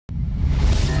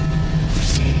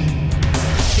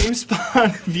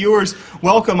GameSpot viewers,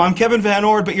 welcome. I'm Kevin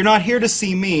VanOrd, but you're not here to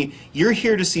see me. You're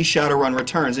here to see Shadowrun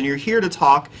Returns, and you're here to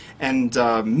talk and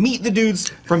meet the dudes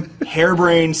from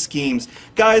Harebrained Schemes.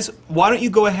 Guys, why don't you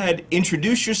go ahead,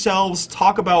 introduce yourselves,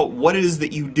 talk about what it is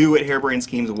that you do at Harebrained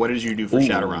Schemes and what it is you do for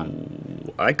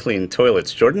Shadowrun. I clean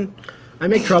toilets. Jordan? I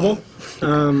make trouble.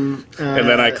 And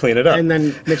then I clean it up. And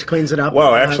then Mitch cleans it up.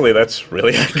 Well, actually, that's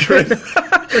really accurate.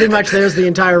 Pretty much there's the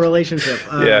entire relationship.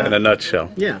 Yeah, in a nutshell.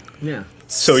 Yeah, yeah.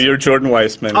 So you're Jordan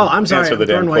Weissman. Oh, I'm sorry, Answer the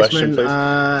Jordan damn question, Weissman. please.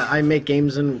 I make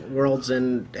games and worlds,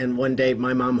 and one day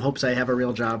my mom hopes I have a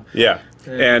real job. Yeah.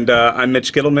 And I'm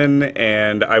Mitch Gittleman,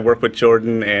 and I work with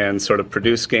Jordan and sort of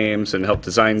produce games and help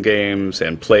design games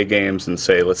and play games and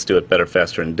say, let's do it better,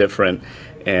 faster, and different.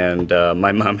 And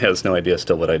my mom has no idea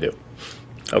still what I do.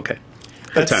 Okay.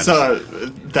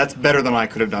 That's better than I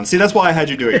could have done. See, that's why I had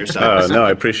you do it yourself. No,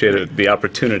 I appreciate it, the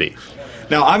opportunity.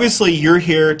 Now, obviously, you're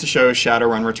here to show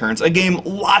Shadowrun Returns, a game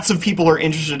lots of people are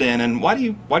interested in, and why do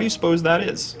you suppose that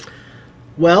is?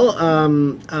 Well,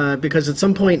 because at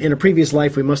some point in a previous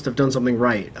life we must have done something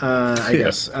right, I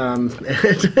guess. And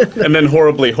then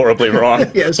horribly, horribly wrong.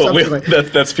 Yeah,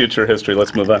 that's future history.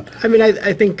 Let's move on. I mean,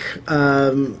 I think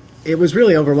it was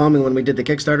really overwhelming when we did the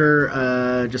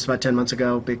Kickstarter just about 10 months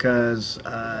ago because,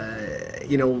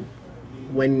 you know,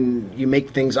 when you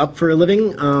make things up for a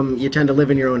living, you tend to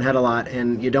live in your own head a lot,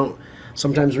 and you don't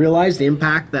sometimes realize the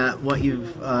impact that what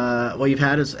you've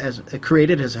had as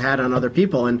created has had on other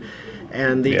people. And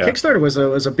the Kickstarter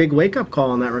was a big wake up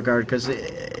call in that regard because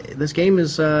this game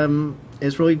is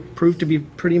really proved to be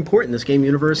pretty important. This game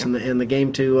universe and the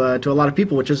game to a lot of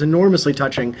people, which is enormously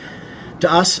touching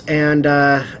to us,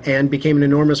 and became an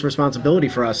enormous responsibility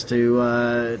for us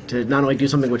to not only do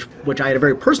something which I had a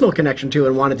very personal connection to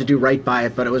and wanted to do right by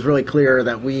it, but it was really clear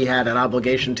that we had an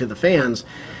obligation to the fans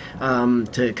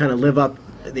to kind of live up,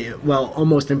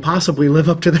 almost impossibly live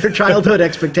up to their childhood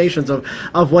expectations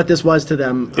of what this was to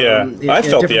them. Yeah, I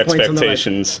felt the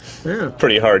expectations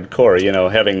pretty hardcore, you know,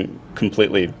 having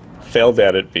completely failed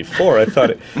at it before. I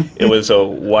thought it was a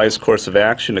wise course of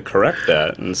action to correct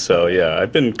that, and so yeah,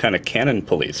 I've been kind of canon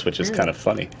police, which is kind of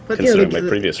funny considering my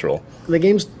previous role. The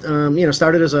game's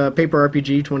started as a paper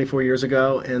RPG 24 years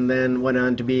ago, and then went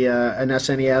on to be an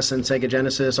SNES and Sega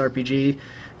Genesis RPG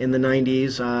in the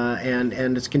 90s,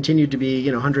 and it's continued to be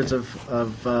hundreds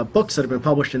of books that have been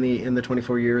published in the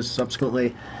 24 years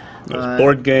subsequently. There's a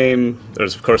board game.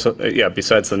 There's of course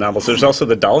besides the novels, there's also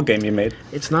the doll game you made.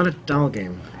 It's not a doll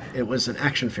game. It was an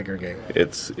action figure game.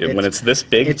 When it's this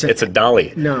big, it's a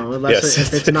dolly. No, unless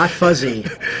if it's not fuzzy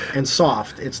and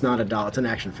soft, it's not a doll. It's an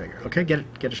action figure. Okay, get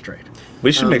it straight.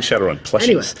 We should make Shadowrun plushies.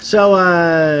 Anyway,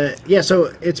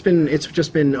 so it's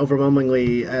just been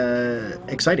overwhelmingly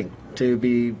exciting to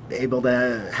be able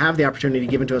to have the opportunity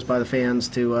given to us by the fans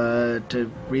to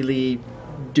really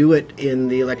do it in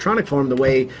the electronic form the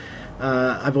way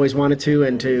I've always wanted to,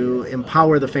 and to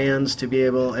empower the fans to be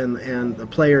able and the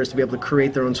players to be able to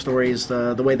create their own stories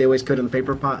the way they always could in the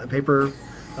paper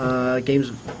games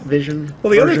version.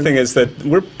 Well, the other thing is that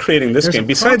we're creating this game.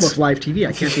 Besides with live TV,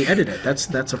 I can't be edited.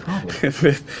 That's a problem.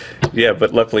 Yeah,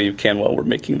 but luckily you can while we're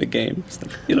making the game.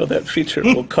 You know, that feature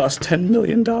will cost $10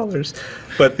 million.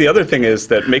 But the other thing is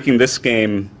that making this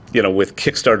game, with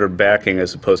Kickstarter backing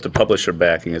as opposed to publisher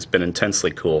backing, has been intensely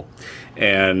cool.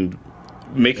 And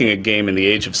making a game in the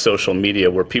age of social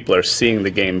media where people are seeing the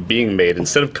game being made,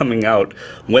 instead of coming out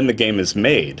when the game is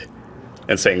made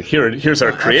and saying, here's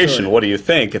our creation, absolutely. What do you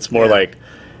think? It's more like,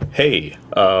 hey,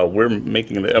 we're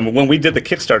making the... I mean, when we did the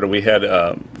Kickstarter, we had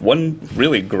one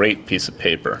really great piece of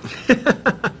paper.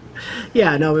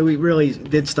 Yeah, no, we really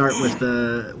did start with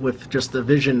just the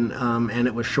vision, and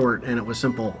it was short and it was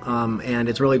simple, and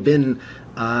it's really been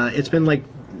like,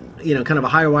 kind of a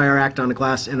high wire act in a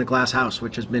glass house,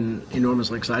 which has been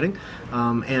enormously exciting,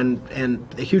 and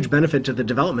a huge benefit to the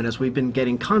development as we've been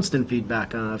getting constant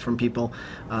feedback from people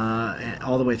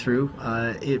all the way through.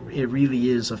 It really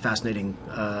is a fascinating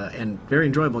and very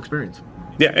enjoyable experience.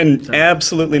 Yeah, and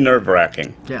absolutely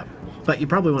nerve-wracking. Yeah. But you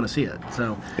probably want to see it.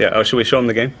 So yeah. Oh, should we show them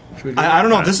the game? I don't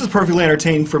know. This is perfectly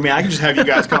entertaining for me. I can just have you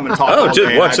guys come and talk. Watch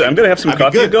it. I'm going to have some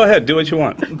coffee. Go ahead. Do what you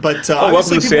want. But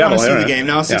welcome to Seattle. Want to see the game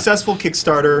now. A successful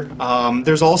Kickstarter.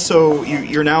 There's also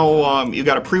you're now you've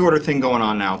got a pre-order thing going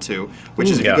on now too,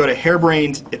 which is if you go to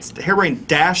Harebrained, it's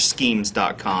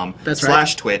harebrained-schemes.com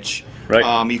 /Twitch.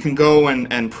 Right. You can go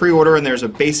and pre-order, and there's a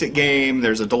basic game,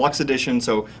 there's a deluxe edition.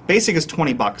 So basic is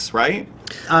 $20, right?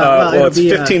 Well, it's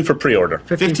 15 for pre-order.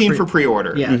 15 for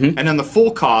pre-order. Yeah. And then the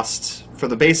full cost for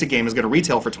the basic game is going to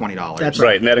retail for $20. That's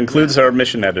right, and that includes our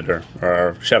mission editor, or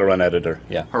our Shadowrun editor.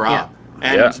 Yeah. Hurrah! Yeah.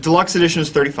 And deluxe edition is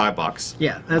 $35.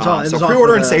 Yeah, that's all. So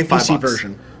pre-order and save $5.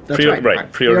 version. That's right.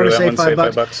 Right. Pre-order that one, save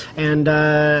 $5. And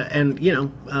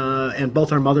and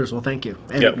both our mothers will thank you.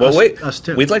 And Yeah, well, us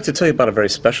too. We'd like to tell you about a very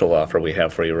special offer we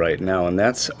have for you right now, and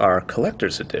that's our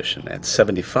collector's edition at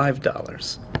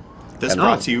 $75. This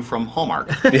brought to you from Hallmark.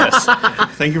 Yes.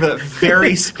 Thank you for that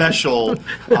very special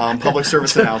public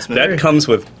service announcement. That comes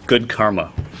with good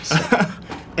karma.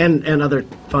 and other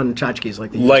fun tchotchkes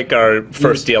like our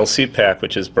first DLC pack,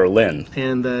 which is Berlin.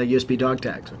 And the USB dog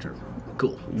tags, which are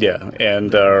cool. Yeah,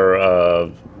 and our,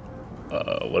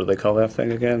 what do they call that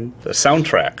thing again? The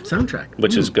soundtrack.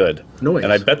 Which is good. Noise.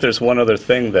 And I bet there's one other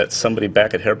thing that somebody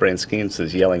back at Harebrained Schemes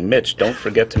is yelling, Mitch, don't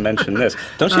forget to mention this.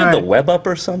 Don't you have the web up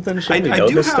or something? Should we know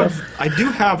this stuff? I do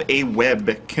have a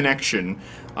web connection.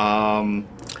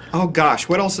 Oh gosh,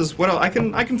 what else? I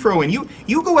can throw in. You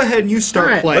go ahead and you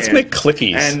start playing. Let's make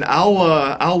clickies. And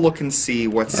I'll look and see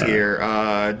what's here.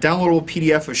 Downloadable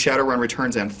PDF of Shadowrun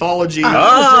Returns anthology.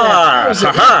 That's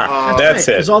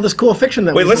it. There's all this cool fiction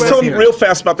that. Wait, let's tell them real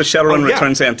fast about the Shadowrun yeah,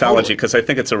 Returns anthology, because I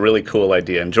think it's a really cool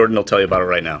idea, and Jordan will tell you about it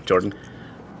right now. Jordan.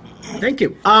 Thank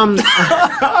you.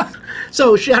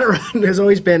 So Shadowrun has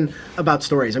always been about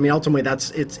stories. I mean, ultimately,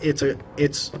 it's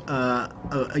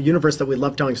a universe that we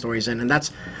love telling stories in, and that's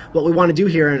what we want to do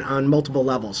here on multiple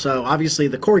levels. So obviously,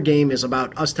 the core game is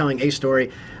about us telling a story.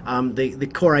 The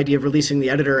core idea of releasing the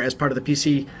editor as part of the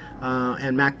PC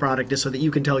and Mac product is so that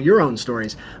you can tell your own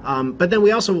stories. But then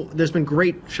there's been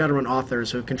great Shadowrun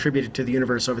authors who have contributed to the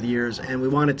universe over the years, and we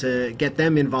wanted to get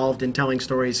them involved in telling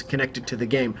stories connected to the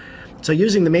game. So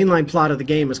using the mainline plot of the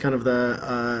game as kind of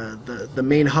the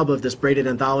main hub of this braided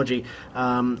anthology,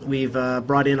 we've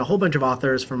brought in a whole bunch of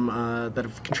authors from that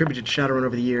have contributed to Shadowrun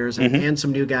over the years, and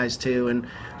some new guys too, and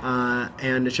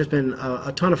it's just been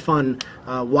a ton of fun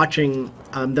watching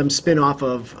them spin off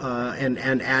of and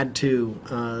add to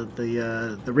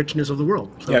the richness of the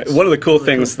world. So yeah, one of the cool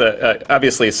things that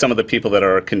obviously some of the people that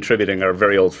are contributing are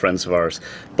very old friends of ours,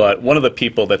 but one of the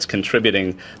people that's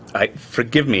contributing,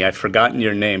 forgive me, I've forgotten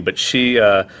your name, but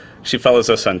she follows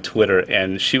us on Twitter,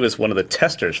 and she was one of the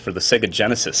testers for the Sega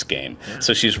Genesis game. Yeah.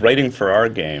 So she's writing for our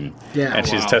game, and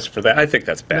she's tested for that. I think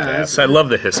that's badass. I love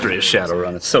the history of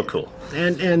Shadowrun. It's so cool.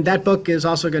 And that book is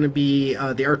also going to be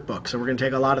the art book. So we're going to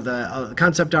take a lot of the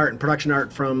concept art and production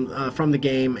art from the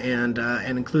game and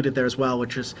include it there as well,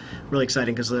 which is really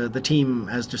exciting because the team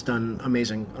has just done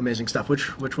amazing stuff,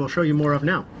 which we'll show you more of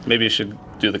now. Maybe you should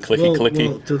do the clicky.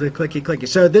 We'll do the clicky.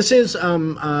 So this is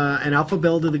an alpha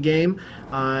build of the game.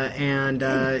 And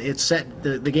it's set.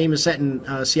 The game is set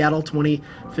in Seattle,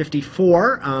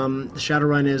 2054.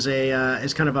 Shadowrun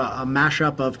is kind of a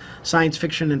mashup of science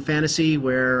fiction and fantasy,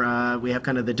 where we have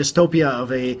kind of the dystopia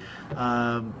of a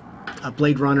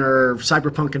Blade Runner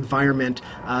cyberpunk environment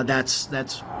that's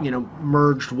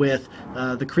merged with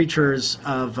the creatures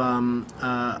of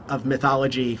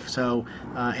mythology. So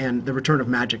and the return of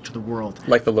magic to the world,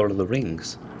 like the Lord of the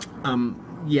Rings.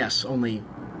 Yes, only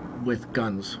with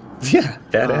guns. Yeah,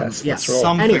 badass. Yeah,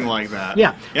 something like that.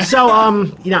 Yeah. So,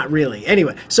 not really.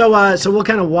 Anyway, so we'll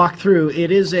kind of walk through.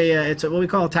 It's what we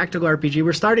call a tactical RPG.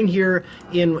 We're starting here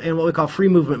in what we call free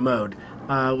movement mode,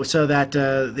 so that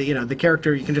the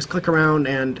character, you can just click around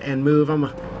and move. I'm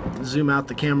gonna zoom out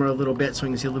the camera a little bit so we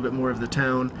can see a little bit more of the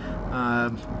town.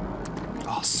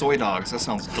 Oh, soy dogs! That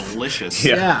sounds delicious.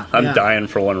 Yeah, I'm dying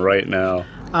for one right now.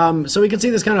 So we can see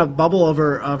this kind of bubble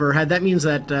over her head. That means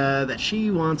that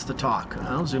she wants to talk.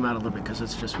 I'll zoom out a little bit because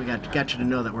it's just we got you to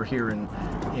know that we're here in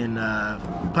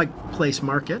Pike Place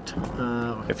Market.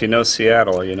 If you know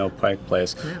Seattle, you know Pike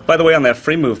Place. Yeah. By the way, on that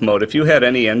free move mode, if you had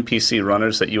any NPC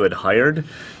runners that you had hired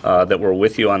that were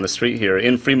with you on the street here,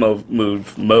 in free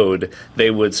move mode,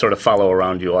 they would sort of follow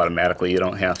around you automatically. You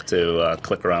don't have to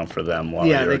click around for them while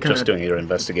you're just doing your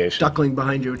investigation. Duckling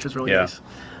behind you, which is really nice.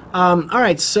 All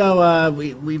right, so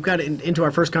we've got into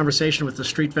our first conversation with the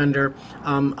street vendor.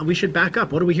 We should back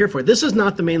up. What are we here for? This is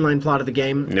not the mainline plot of the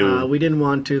game. No. We didn't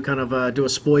want to kind of do a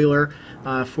spoiler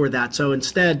for that. So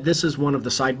instead, this is one of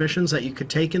the side missions that you could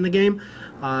take in the game.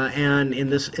 And in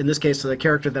this case, the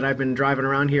character that I've been driving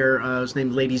around here is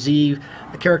named Lady Z,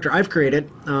 a character I've created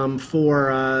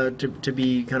to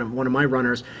be kind of one of my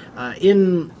runners.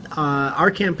 In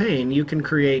our campaign, you can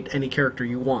create any character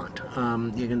you want.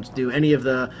 You can do any of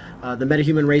the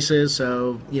metahuman races,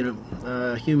 so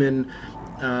human,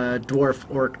 dwarf,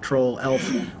 orc, troll, elf,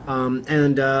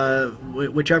 and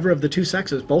whichever of the two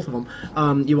sexes, both of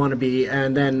them, you want to be,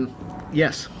 and then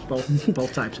yes,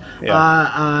 both types.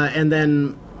 And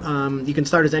then you can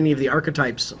start as any of the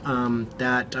archetypes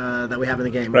that we have in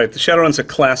the game. Right. The Shadowrun's a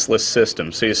classless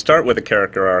system, so you start with a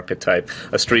character archetype: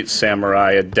 a street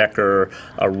samurai, a decker,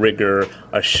 a rigger,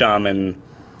 a shaman.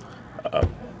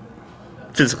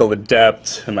 physical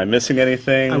adept. Am I missing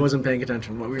anything? I wasn't paying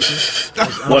attention. What were you saying?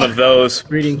 One of those.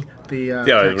 Reading the Yeah,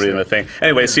 text reading the thing.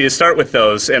 Anyway, so you start with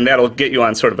those, and that'll get you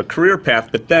on sort of a career path,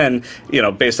 but then,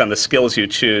 based on the skills you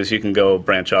choose, you can go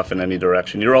branch off in any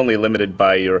direction. You're only limited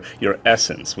by your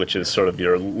essence, which is sort of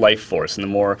your life force, and the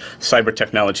more cyber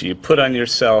technology you put on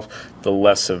yourself, the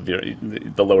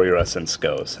lower your essence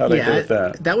goes. How do I do with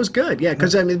that? That was good, yeah,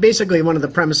 because I mean, basically one of the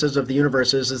premises of the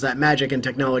universe is that magic and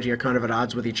technology are kind of at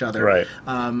odds with each other. Right.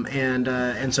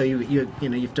 And so you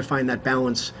have to find that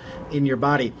balance in your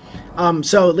body.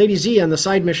 So Lady Z on the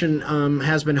side mission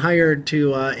has been hired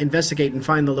to investigate and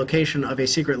find the location of a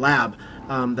secret lab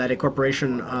that a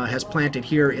corporation has planted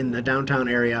here in the downtown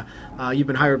area. You've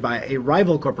been hired by a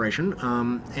rival corporation,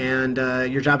 and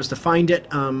your job is to find it,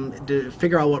 to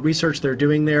figure out what research they're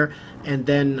doing there, and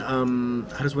then,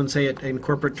 how does one say it in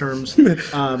corporate terms?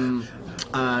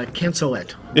 Cancel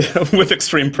it. Yeah, with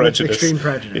extreme prejudice. With extreme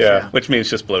prejudice, yeah, which means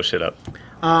just blow shit up.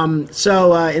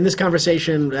 So in this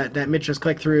conversation that Mitch has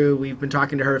clicked through, we've been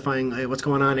talking to her, finding what's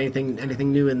going on,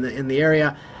 anything new in the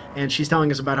area, and she's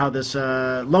telling us about how this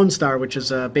Lone Star, which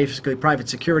is basically private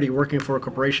security working for a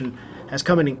corporation, has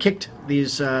come in and kicked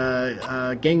these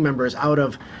gang members out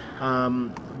of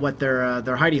what their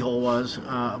hidey hole was,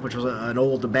 which was an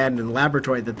old abandoned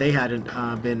laboratory that they had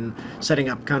been setting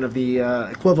up, kind of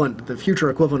the future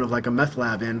equivalent of like a meth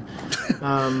lab in.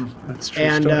 That's a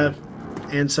true story.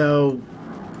 And so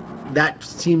that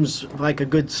seems like a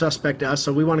good suspect to us.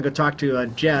 So we want to go talk to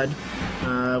Jed,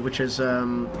 which is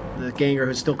the ganger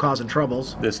who's still causing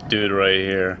troubles. This dude right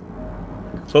here.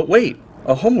 But wait,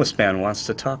 a homeless man wants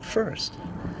to talk first.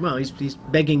 Well, he's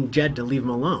begging Jed to leave him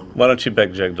alone. Why don't you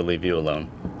beg Jed to leave you alone?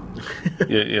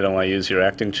 you don't want to use your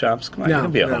acting chops? Come on, you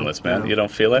can be a homeless man. No. You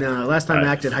don't feel it? No, last time I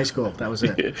acted high school. That was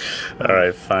it. All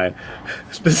right, fine.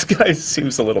 This guy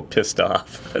seems a little pissed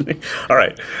off. All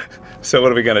right, so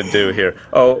what are we going to do here?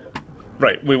 Oh,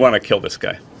 right, we want to kill this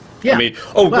guy. Yeah. I mean,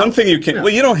 one thing you can...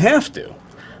 Well, you don't have to.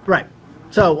 Right.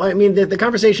 So, I mean, the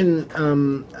conversation,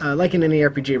 like in any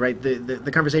RPG, right,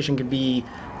 the conversation can be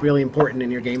really important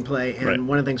in your gameplay, and right.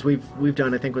 One of the things we've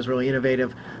done, I think, was really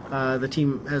innovative. The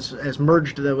team has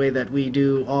merged the way that we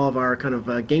do all of our kind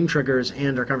of game triggers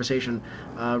and our conversation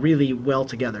really well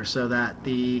together, so that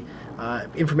the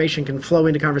information can flow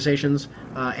into conversations,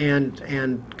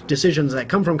 and decisions that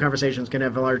come from conversations can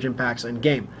have large impacts in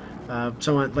game.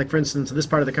 So, like for instance, this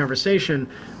part of the conversation,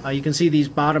 you can see these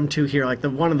bottom two here. Like the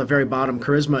one on the very bottom,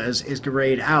 charisma is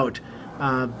grayed out.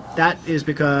 That is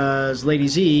because Lady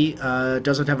Z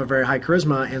doesn't have a very high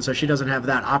charisma, and so she doesn't have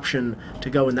that option to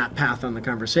go in that path on the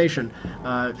conversation.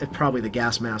 It's probably the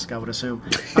gas mask, I would assume.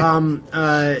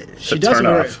 She does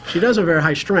have a very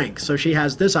high strength, so she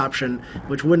has this option,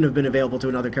 which wouldn't have been available to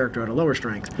another character at a lower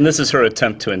strength. And this is her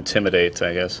attempt to intimidate,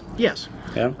 I guess. Yes.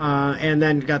 Yeah. And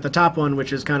then you got the top one,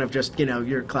 which is kind of just,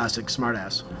 your classic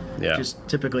smartass. Yeah. Which is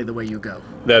typically the way you go.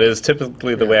 That is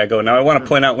typically the way I go. Now, I want to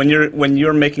point out, when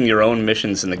you're making your own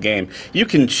missions in the game, you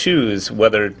can choose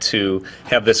whether to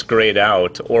have this grayed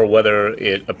out or whether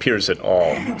it appears at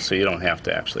all. So you don't have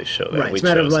to actually show that. Right. It's a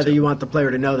matter of whether you want the player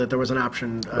to know that there was an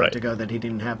option to go that he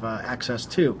didn't have access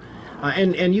to.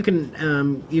 And you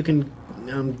can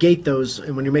gate those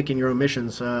when you're making your own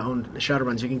missions on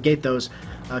Shadowruns. You can gate those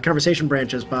conversation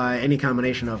branches by any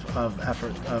combination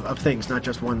of things, not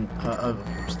just one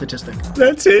statistic.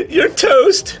 That's it. You're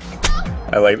toast.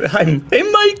 I like that. Hey,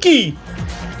 Mikey.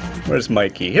 Where's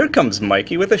Mikey? Here comes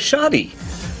Mikey with a shotty.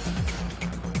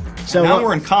 So now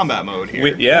we're in combat mode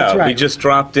here. That's right. We just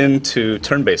dropped into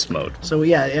turn-based mode. So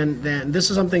yeah, and this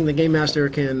is something the Game Master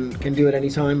can do at any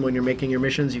time when you're making your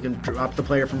missions. You can drop the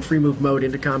player from free move mode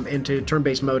into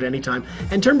turn-based mode anytime.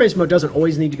 And turn-based mode doesn't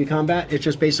always need to be combat. It's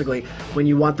just basically when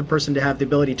you want the person to have the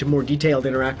ability to more detailed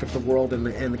interact with the world and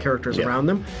the characters around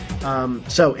them.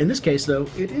 So in this case, though,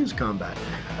 it is combat.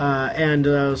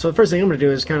 So the first thing I'm going to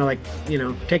do is kind of like,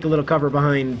 take a little cover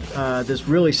behind this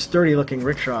really sturdy-looking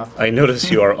rickshaw. I notice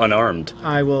you are unarmed.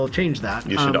 I will change that.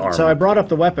 You should arm. So I brought up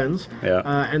the weapons, yeah.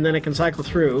 And then I can cycle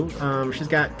through. She's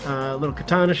got a little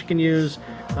katana she can use,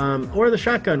 or the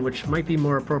shotgun, which might be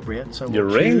more appropriate. So your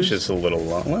range is a little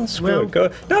long. Well, screw it. Go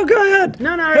ahead.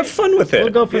 No, have fun with it.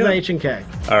 We'll go for the H&K.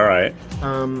 All right.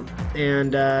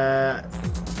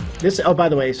 This. Oh, by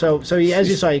the way, so as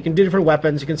you saw, you can do different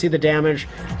weapons. You can see the damage,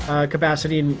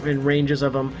 capacity, and ranges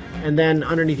of them. And then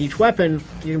underneath each weapon,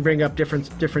 you can bring up different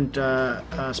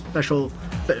special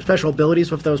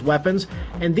abilities with those weapons.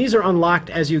 And these are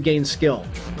unlocked as you gain skill.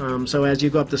 So as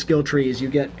you go up the skill trees, you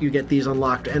get these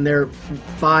unlocked, and they're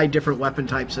by different weapon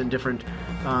types and different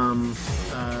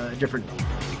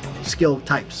skill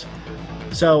types.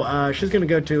 So she's going to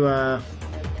go to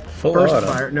Full burst auto.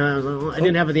 fire. No, I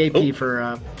didn't have the AP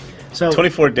for. So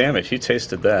 24 damage. He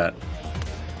tasted that.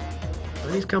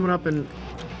 he's coming up and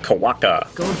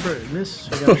Kawaka. going for a miss.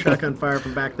 We got a shotgun fire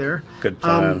from back there. Good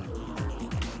plan.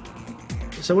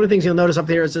 So one of the things you'll notice up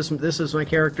here is this is my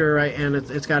character, right? And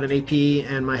it's got an AP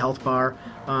and my health bar.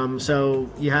 So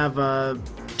you have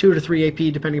 2 to 3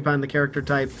 AP depending upon the character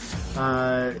type.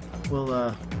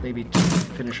 We'll maybe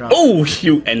finish off. Oh,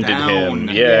 you ended Down.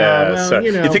 him. Yeah. Yeah, well, sorry.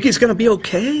 you know. You think he's gonna be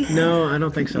okay? No, I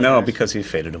don't think so. No, guys. because he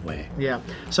faded away. Yeah.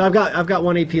 So I've got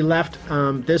 1 AP left.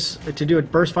 This to do a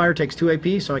burst fire takes 2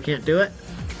 AP, so I can't do it.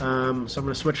 So I'm going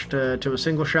to switch to a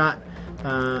single shot.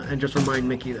 And just remind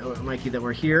Mikey that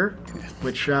we're here,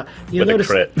 which you'll With a notice.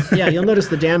 crit. Yeah, you'll notice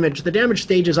the damage. The damage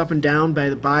stages up and down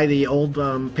by the old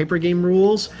paper game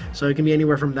rules. So it can be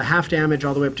anywhere from the half damage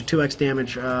all the way up to 2x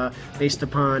damage, based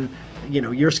upon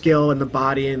your skill and the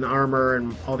body and the armor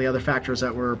and all the other factors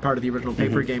that were part of the original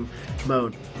paper game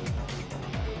mode.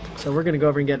 So we're going to go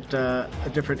over and get a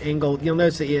different angle. You'll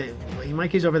notice that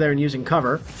Mikey's over there and using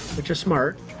cover, which is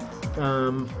smart.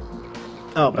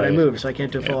 Oh, but I moved, so I can't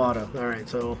do full auto. All right,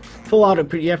 so full auto,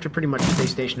 you have to pretty much stay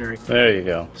stationary. There you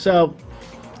go. So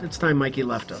it's time Mikey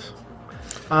left us.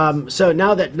 So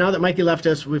now that Mikey left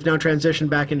us, we've now transitioned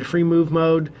back into free move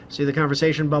mode. See the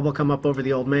conversation bubble come up over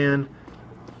the old man.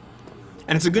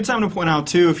 And it's a good time to point out,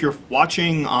 too, if you're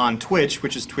watching on Twitch,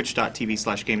 which is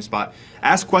twitch.tv/GameSpot,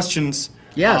 ask questions.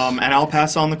 Yes. And I'll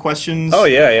pass on the questions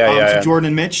yeah. to Jordan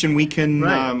and Mitch, and we can...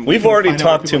 Right. We've already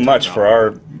talked too much for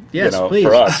our... Yes, please.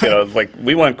 for us, like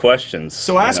we want questions.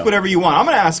 So ask whatever you want. I'm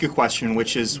going to ask a question,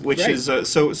 which is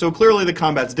so clearly the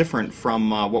combat's different from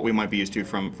what we might be used to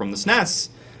from the SNES.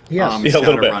 Yes. Yeah, a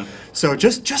little bit. Shadowrun. So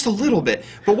just a little bit.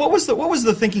 But what was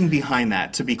the thinking behind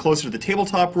that? To be closer to the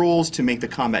tabletop rules, to make the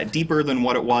combat deeper than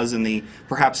what it was in the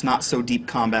perhaps not so deep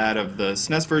combat of the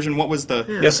SNES version? What was the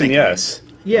Yes and yes.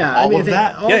 Yeah, All I of think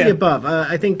that? all of the above.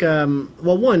 I think I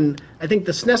think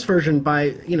the SNES version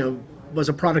was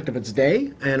a product of its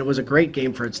day, and it was a great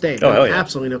game for its day. Oh, hell yeah.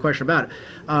 Absolutely no question about it.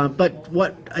 But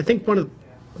what I think one of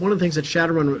the things that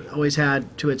Shadowrun always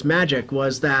had to its magic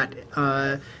was that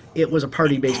it was a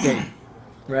party-based game.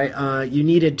 Right, you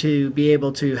needed to be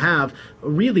able to have a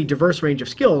really diverse range of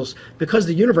skills because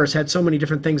the universe had so many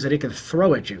different things that it could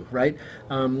throw at you. Right,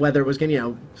 whether it was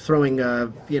throwing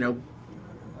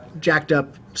jacked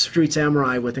up street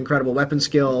samurai with incredible weapon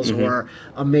skills, or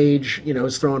a mage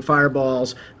who's throwing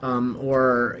fireballs,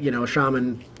 or a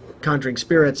shaman conjuring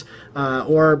spirits,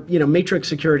 or matrix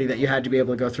security that you had to be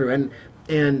able to go through.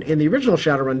 And in the original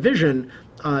Shadowrun Vision,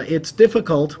 it's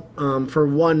difficult for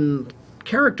one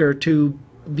character to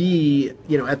be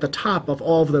at the top of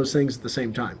all of those things at the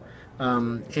same time.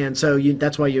 And so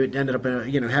that's why you ended up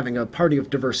having a party of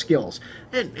diverse skills.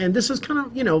 And this is kind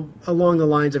of along the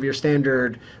lines of your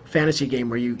standard fantasy game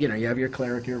where you have your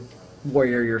cleric, your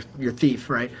warrior, your thief,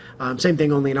 right? Same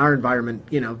thing, only in our environment,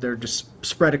 they're just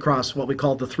spread across what we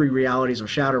call the 3 realities of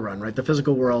Shadowrun, right? The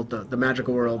physical world, the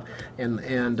magical world, and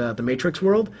the matrix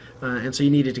world. And so you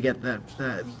needed to get that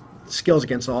skills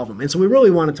against all of them. And so we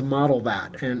really wanted to model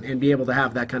that and be able to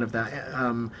have that kind of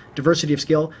diversity of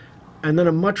skill. And then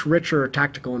a much richer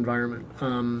tactical environment.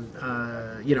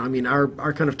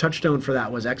 Our kind of touchstone for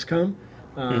that was XCOM,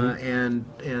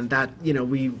 and that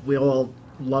we all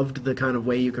loved the kind of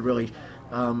way you could really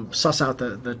suss out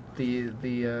the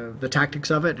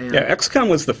tactics of it. And Yeah, XCOM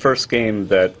was the first game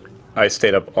that I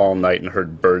stayed up all night and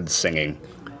heard birds singing.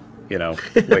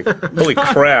 Like, holy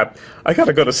crap, I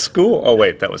gotta go to school. Oh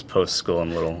wait, that was post-school.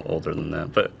 I'm a little older than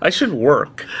that, but I should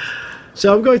work.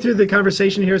 So I'm going through the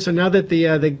conversation here. So now that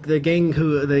the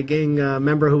gang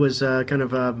member who was kind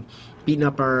of beating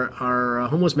up our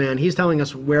homeless man, he's telling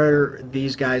us where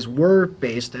these guys were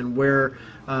based and where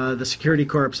the security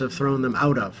corps have thrown them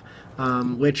out of,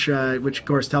 which of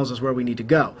course tells us where we need to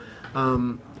go,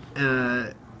 and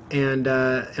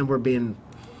we're being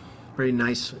very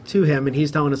nice to him, and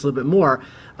he's telling us a little bit more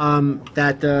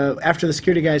that after the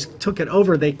security guys took it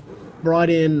over, they brought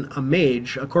in a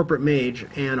corporate mage,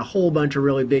 and a whole bunch of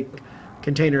really big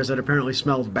containers that apparently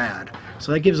smelled bad.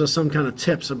 So that gives us some kind of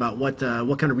tips about what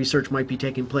kind of research might be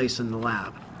taking place in the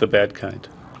lab. The bad kind.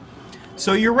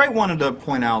 So you're right. Wanted to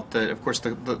point out that, of course,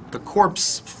 the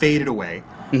corpse faded away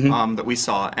that we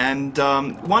saw, and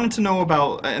wanted to know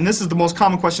about. And this is the most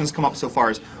common question that's come up so far: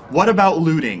 is what about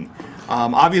looting?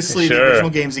 Obviously, Sure. the original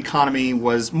game's economy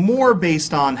was more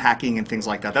based on hacking and things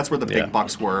like that. That's where the big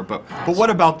bucks were. But what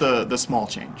about the small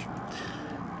change?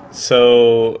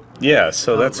 So Yeah,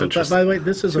 so that's But interesting. by the way,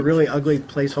 this is a really ugly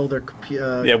placeholder.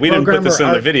 Yeah, we didn't put this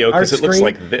in the video because it looks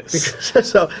screen, like this.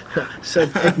 so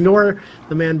ignore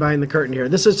the man behind the curtain here.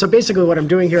 This is so basically what I'm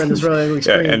doing here on this really ugly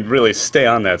screen. Yeah, and really stay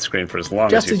on that screen for as long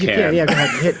just as you can. Yeah, go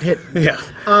ahead. Hit. Yeah.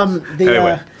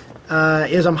 Anyway.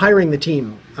 Anyway. Is I'm hiring the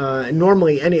team.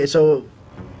 Normally, so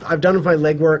I've done my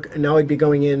legwork, and now I'd be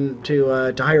going in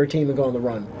to hire a team and go on the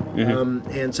run.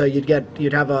 And so you'd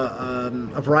have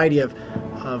a variety of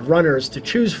runners to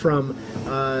choose from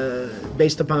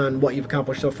based upon what you've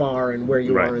accomplished so far and where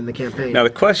you are in the campaign. Now the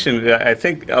question, I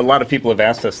think a lot of people have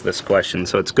asked us this question,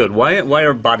 so it's good. Why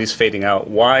are bodies fading out?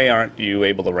 Why aren't you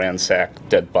able to ransack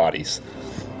dead bodies?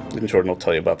 And Jordan will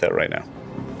tell you about that right now.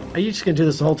 Are you just going to do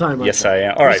this the whole time? Yes, I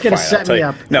am. All right, fine. Just going to set me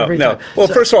up. No. Well,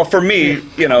 first of all, for me,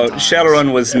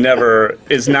 Shadowrun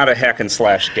is not a hack and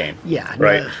slash game. Yeah.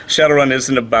 Right. No. Shadowrun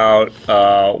isn't about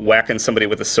whacking somebody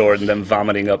with a sword and then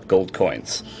vomiting up gold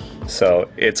coins. So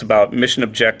it's about mission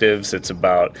objectives. It's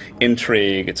about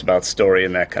intrigue. It's about story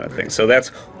and that kind of thing. So that's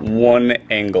one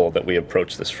angle that we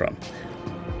approach this from.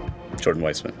 Jordan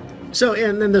Weissman. So,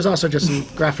 and then there's also just some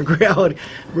graphic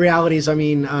realities. I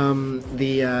mean,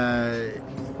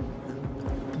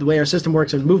 the way our system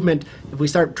works in movement, if we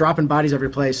start dropping bodies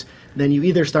every place, then you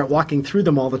either start walking through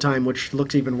them all the time, which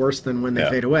looks even worse than when they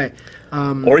fade away.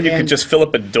 Or you could just fill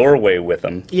up a doorway with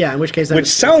them. Yeah, in which case... Which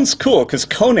sounds cool, because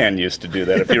Conan used to do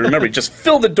that, if you remember. He'd just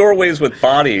fill the doorways with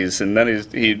bodies, and then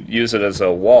he'd use it as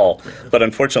a wall. But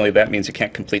unfortunately, that means you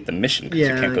can't complete the mission, because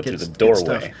you can't go through the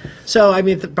doorway. So, I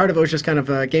mean, part of it was just kind of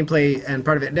gameplay, and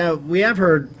part of it... Now, we have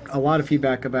heard a lot of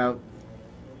feedback about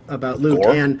loot,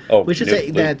 Gore? and we should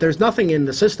say that there's nothing in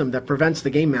the system that prevents the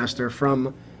game master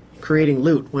from creating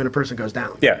loot when a person goes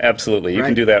down. Yeah, absolutely. You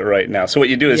can do that right now. So what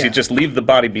you do is you just leave the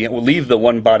body leave the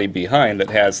one body behind that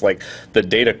has like the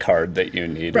data card that you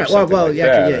need. Right. Or Well,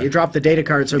 like you drop the data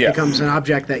card, so it becomes an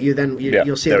object that you then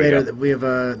you'll see it later. That we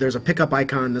have there's a pickup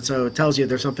icon that so it tells you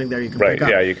there's something there you can pick up.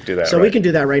 Yeah, you can do that. So we can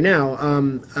do that right now.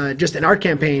 Just in our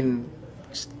campaign.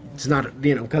 It's not,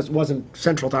 because it wasn't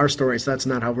central to our story, so that's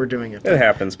not how we're doing it. It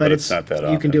happens, but it's not that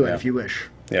often. You can do it if you wish.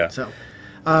 Yeah. So,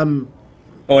 oh,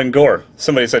 and gore.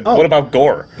 Somebody said, what about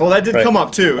gore? Well, that did come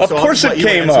up, too. Of course it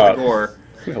came up. Gore.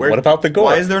 What about the gore?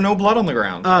 Why is there no blood on the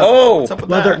ground? What's up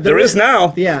with that? There is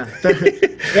now. Yeah.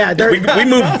 We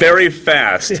move very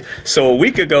fast. So a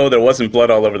week ago, there wasn't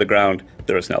blood all over the ground.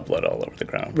 There is now blood all over the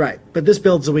ground. Right. But this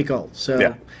build's a week old,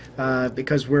 so...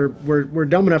 because we're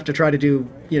dumb enough to try to do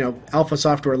alpha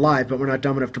software live, but we're not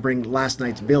dumb enough to bring last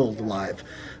night's build live.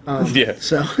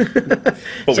 So,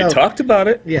 but we talked about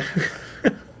it. Yeah,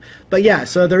 but yeah,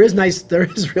 so there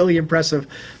is really impressive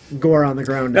gore on the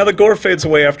ground. Now the gore fades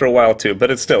away after a while too, but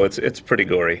it's pretty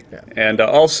gory. Yeah. And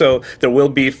also there will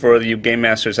be for you game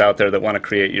masters out there that want to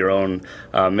create your own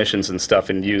missions and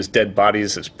stuff and use dead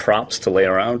bodies as props to lay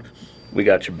around. We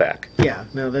got your back. Yeah,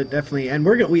 no, that definitely, and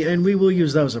we will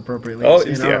use those appropriately. Oh,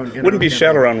 wouldn't be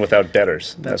Shadowrun without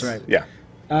debtors. That's right. Yeah.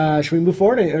 Should we move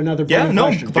forward or another?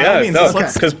 Question? By all means,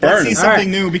 let's see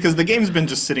something new because the game's been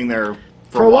just sitting there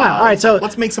for a while. All right, so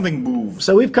let's make something move.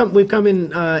 So we've come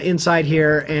in inside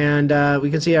here, and we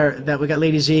can see that we got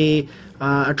Lady Z,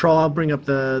 a troll. I'll bring up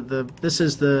this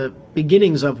is the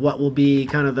beginnings of what will be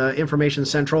kind of the information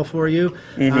central for you,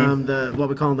 what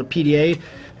we call the PDA.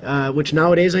 Which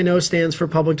nowadays I know stands for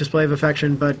Public Display of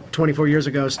Affection, but 24 years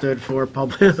ago stood for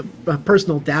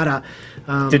Personal Data.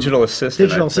 Digital Assistant.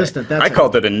 Digital Assistant. That's I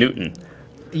called it a Newton.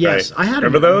 Yes, right. I had.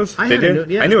 Remember those? I had a Newton.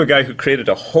 Yeah. I knew a guy who created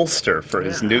a holster for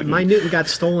his Newton. My Newton got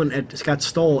stole at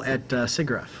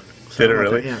SIGGRAPH. Did it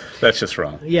really? Yeah. That's just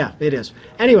wrong. Yeah, it is.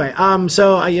 Anyway,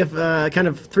 so I have kind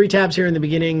of three tabs here in the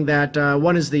beginning. That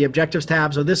one is the objectives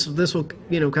tab. So this will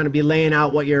kind of be laying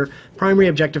out what your primary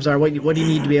objectives are, what do you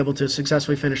need to be able to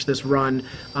successfully finish this run,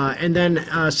 and then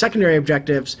secondary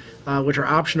objectives, which are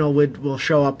optional, will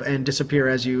show up and disappear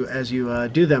as you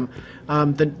do them.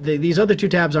 These other two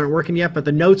tabs aren't working yet, but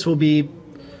the notes will be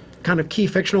kind of key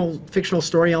fictional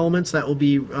story elements that will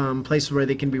be places where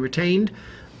they can be retained.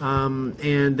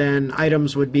 And then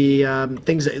items would be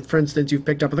things that, for instance, you've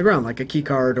picked up on the ground, like a key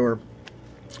card or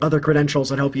other credentials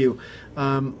that help you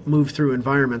move through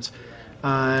environments.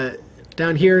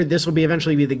 Down here, this will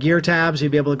eventually be the gear tabs.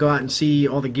 You'll be able to go out and see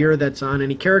all the gear that's on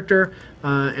any character.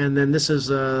 And then this is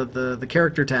the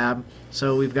character tab.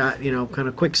 So we've got kind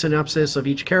of quick synopsis of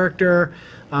each character,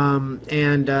 and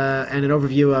an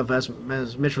overview of,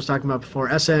 as Mitch was talking about before,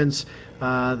 essence,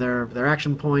 their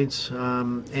action points,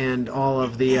 and all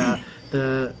of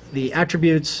the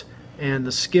attributes and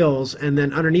the skills. And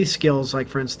then underneath skills, like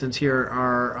for instance here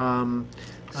are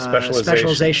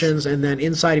specializations, and then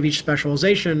inside of each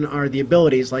specialization are the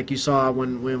abilities, like you saw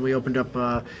when we opened up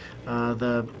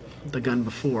the gun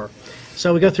before.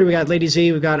 So we go through. We got Lady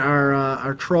Z. We've got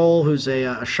our troll, who's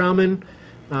a shaman.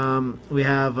 We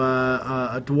have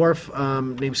a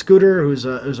dwarf named Scooter, who's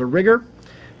a rigger,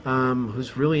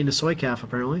 who's really into soy calf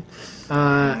apparently.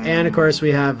 And of course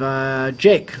we have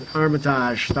Jake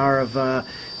Armitage, star of the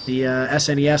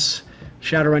SNES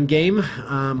Shadowrun game,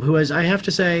 who is, I have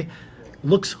to say,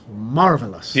 looks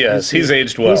marvelous. Yes, he's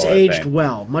aged well. He's aged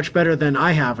well, much better than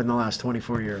I have in the last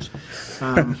 24 years.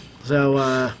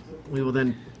 So we will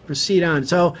then proceed on.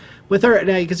 So with her,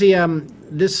 now you can see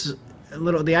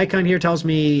the icon here tells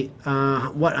me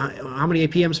how many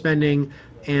AP I'm spending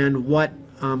and what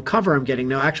cover I'm getting.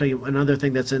 Now, actually, another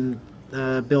thing that's in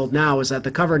build now is that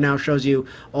the cover now shows you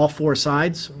all 4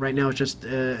 sides. Right now,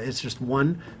 it's just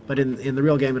one, but in the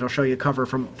real game, it'll show you cover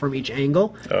from each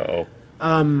angle. Uh-oh.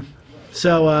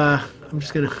 So I'm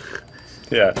just gonna.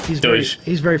 Yeah.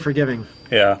 He's very forgiving.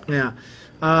 Yeah. Yeah.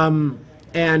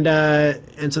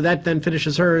 And so that then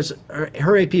finishes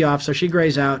her AP off, so she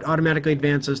grays out, automatically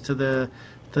advances to the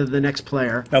next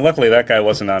player. Now, luckily, that guy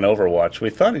wasn't on Overwatch. We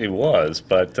thought he was,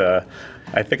 but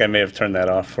I think I may have turned that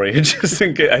off for you just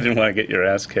in case. I didn't want to get your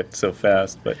ass kicked so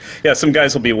fast. But yeah, some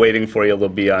guys will be waiting for you. They'll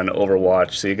be on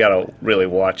Overwatch, so you got to really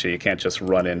watch it. You can't just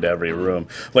run into every room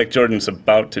like Jordan's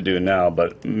about to do now.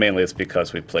 But mainly, it's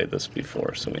because we played this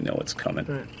before, so we know it's coming.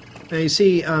 Right. Now you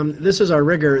see, this is our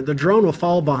rigger. The drone will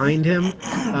fall behind him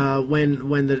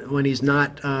when he's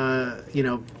not,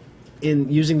 in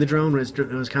using the drone, when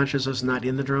his consciousness is not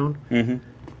in the drone. Mm-hmm.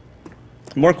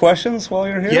 More questions while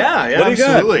you're here? Yeah, what do you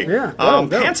absolutely. Got? Yeah,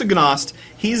 Pantagnost,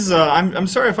 he's, I'm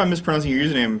sorry if I'm mispronouncing your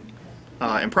username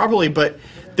improperly, but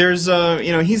there's,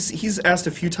 he's asked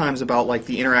a few times about, like,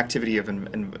 the interactivity of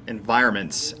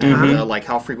environments and, like,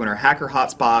 how frequent are hacker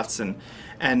hotspots and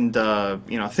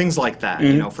things like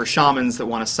that, for shamans that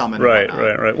want to summon.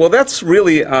 Right. Well, that's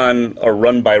really on a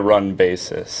run-by-run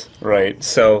basis, right?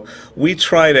 So we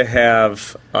try to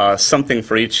have something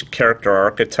for each character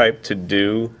archetype to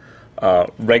do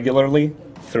regularly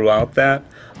throughout that.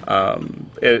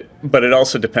 But it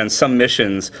also depends. Some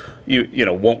missions you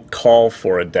won't call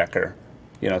for a decker,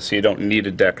 so you don't need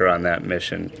a decker on that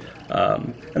mission.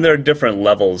 And there are different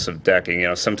levels of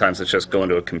decking. Sometimes it's just go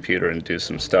into a computer and do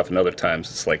some stuff, and other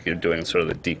times it's like you're doing sort of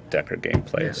the deep decker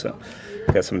gameplay. Yeah. So,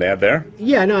 got something to add there?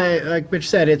 Yeah, no. Like Mitch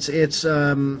said, it is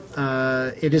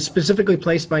specifically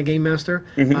placed by Game Master.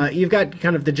 Mm-hmm. You've got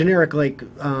kind of the generic, like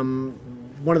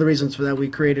one of the reasons that we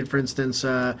created, for instance,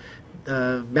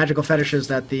 magical fetishes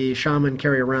that the shaman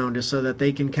carry around is so that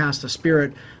they can cast a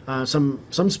spirit,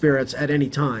 some spirits at any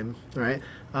time, right?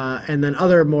 And then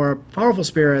other more powerful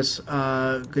spirits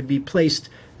could be placed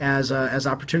as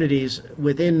opportunities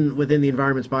within the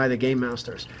environments by the game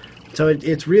masters. So it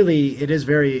is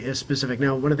very specific.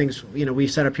 Now, one of the things we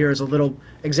set up here is a little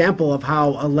example of how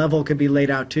a level could be laid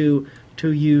out to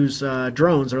use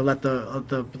drones or let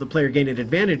the player gain an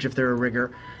advantage if they're a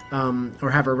rigger.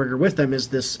 Or have a rigger with them, is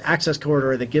this access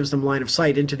corridor that gives them line of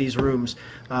sight into these rooms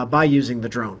by using the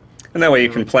drone. And that way you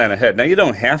can plan ahead. Now, you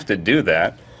don't have to do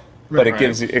that, but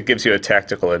it gives you a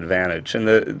tactical advantage. And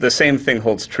the same thing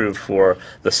holds true for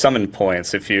the summon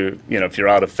points. If you're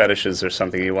out of fetishes or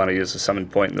something, you want to use a summon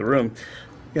point in the room,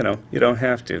 you don't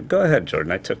have to. Go ahead,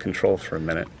 Jordan. I took control for a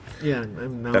minute. Yeah,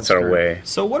 that's our way.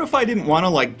 So what if I didn't want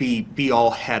to be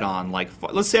all head on? Like,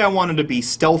 let's say I wanted to be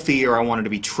stealthy or I wanted to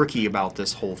be tricky about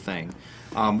this whole thing.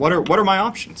 What are my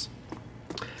options?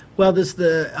 Well, it's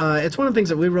one of the things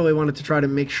that we really wanted to try to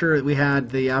make sure that we had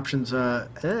the options.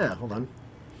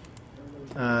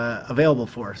 Available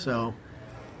for. So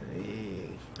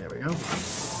there we go.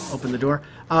 Open the door.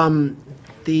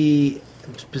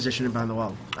 Position behind the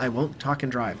wall. I won't talk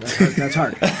and drive. That's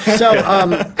hard.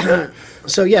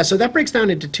 So that breaks down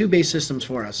into 2 base systems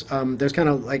for us. There's kind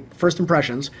of like first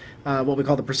impressions, what we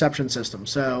call the perception system.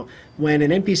 So when an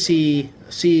NPC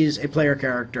sees a player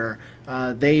character,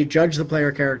 they judge the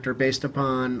player character based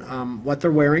upon what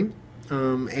they're wearing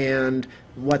and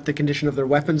what the condition of their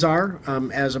weapons are,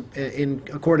 in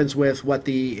accordance with what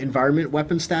the environment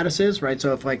weapon status is, right?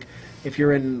 So if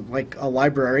you're in like a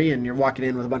library and you're walking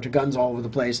in with a bunch of guns all over the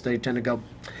place, they tend to go,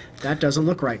 that doesn't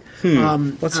look right.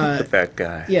 What's up with that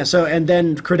guy? Yeah. So and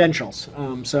then credentials,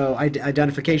 so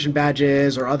identification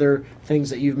badges or other things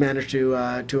that you've managed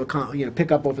to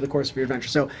pick up over the course of your adventure.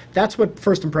 So that's what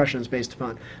first impression is based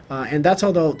upon, and that's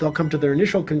how they'll come to their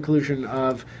initial conclusion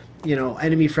of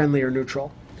enemy friendly or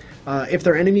neutral. If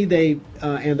they're enemy, and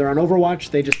they're on Overwatch,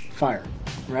 they just fire,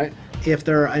 right? If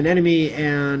they're an enemy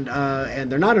and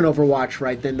they're not an Overwatch,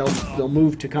 right, then they'll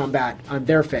move to combat on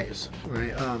their phase,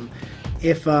 right?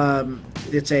 If they're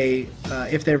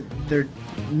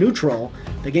neutral,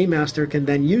 the game master can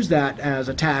then use that as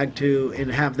a tag to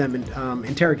and have them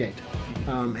interrogate.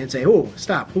 And say, "Oh,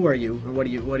 stop! Who are you? And what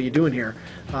are you doing here?"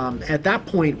 At that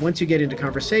point, once you get into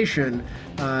conversation,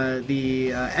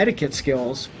 the etiquette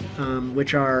skills,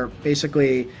 which are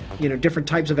basically different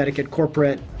types of etiquette,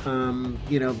 corporate, again,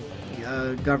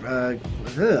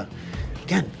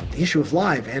 the issue of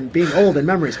live and being old and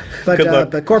memories,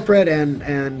 but corporate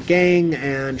and gang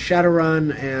and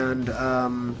Shadowrun and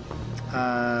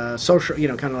social,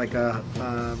 kind of like a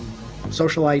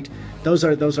socialite. Those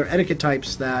are etiquette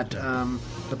types that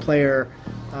the player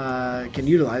can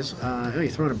utilize. Oh, you're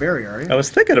throwing a barrier, are you? I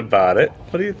was thinking about it.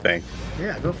 What do you think?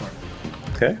 Yeah, go for it.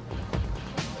 Okay.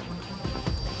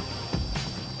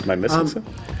 Am I missing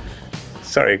something?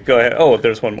 Sorry, go ahead. Oh,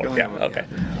 there's one more. Yeah, okay.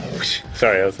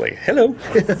 Sorry, I was like, hello.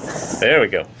 There we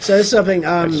go. So this is something.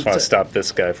 I just want to stop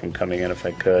this guy from coming in if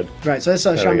I could. Right. So this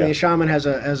shaman. Shaman has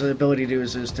an ability to do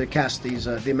is to cast these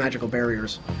the magical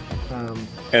barriers.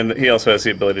 And he also has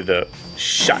the ability to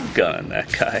shotgun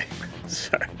that guy.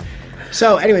 Sorry.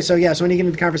 So anyway, so when you get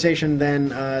into the conversation, then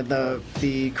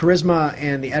the charisma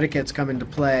and the etiquettes come into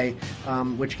play,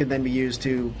 which can then be used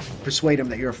to persuade him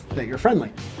that you're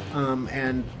friendly,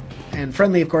 and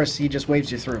friendly, of course, he just waves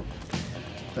you through.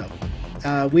 So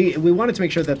we wanted to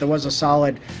make sure that there was a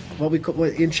solid, what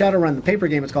in Shadowrun, the paper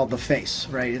game, it's called the face,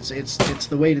 right? It's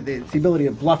the way to the ability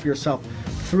to bluff yourself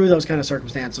through those kind of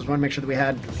circumstances. We want to make sure that we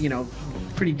had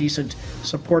pretty decent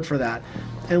support for that.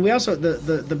 And we also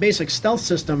the basic stealth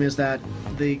system is that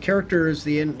the characters,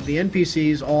 the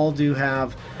NPCs all do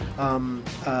have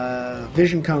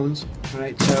vision cones,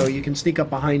 right? So you can sneak up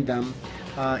behind them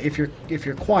if you're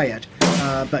quiet.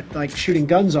 But like shooting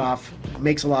guns off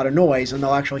makes a lot of noise, and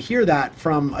they'll actually hear that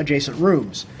from adjacent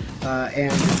rooms.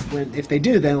 And if they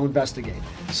do, then they'll investigate.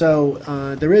 So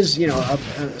there is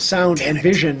a sound and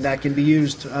vision that can be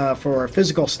used for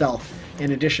physical stealth.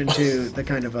 In addition to the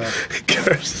kind of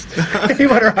he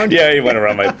went around. Yeah, he went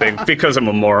around my thing because I'm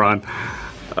a moron.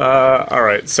 All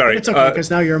right, sorry. It's okay because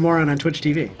now you're a moron on Twitch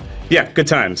TV. Yeah, good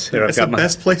times. It's the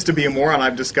best place to be a moron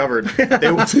I've discovered.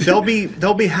 They'll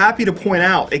be happy to point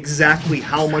out exactly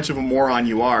how much of a moron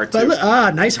you are. Too.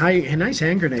 But, nice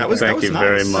hand grenade. Thank you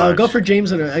very much. Go for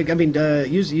James and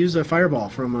use a fireball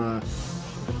from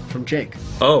Jake.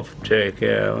 Oh, Jake,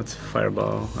 yeah, let's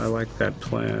fireball. I like that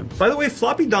plan. By the way,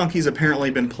 Floppy Donkey's apparently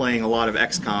been playing a lot of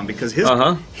XCOM because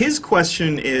his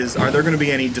question is, are there going to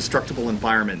be any destructible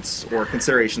environments or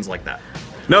considerations like that?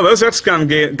 No, those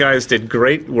XCOM guys did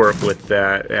great work with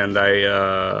that, and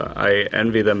I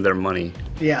envy them their money.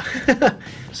 Yeah.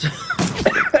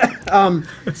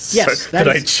 Yes. Did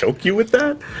I choke you with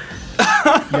that?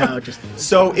 No, just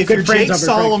so if you're Jake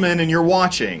Solomon and you're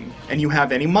watching and you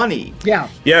have any money,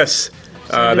 yes,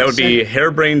 that would be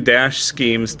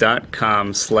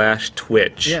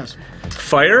harebrained-schemes.com/Twitch. Yes.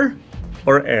 Fire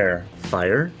or air?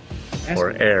 Fire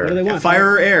or air? What do they want?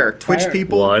 Fire or air? Twitch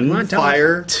people. One,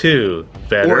 fire. Two,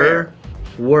 better,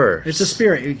 worse. It's a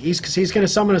spirit. He's going to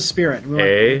summon a spirit.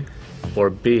 A or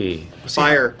B?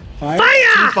 Fire. Fire. 2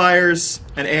 fires,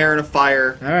 an air and a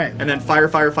fire. All right. And then fire.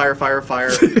 There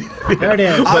it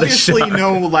is. Obviously,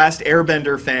 no Last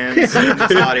Airbender fans in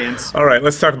this audience. All right,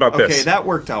 let's talk about this. Okay, that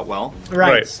worked out well.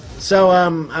 Right.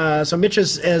 So, so Mitch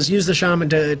has used the shaman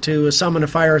to summon a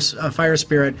fire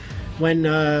spirit. When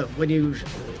you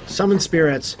summon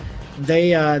spirits,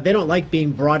 they don't like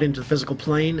being brought into the physical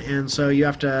plane, and so you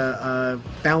have to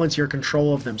balance your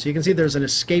control of them. So you can see there's an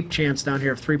escape chance down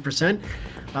here of 3%.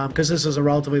 Because this is a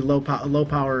relatively low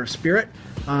power spirit.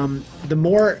 The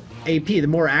more AP, the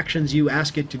more actions you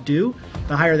ask it to do,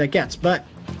 the higher that gets. But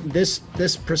this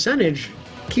percentage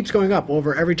keeps going up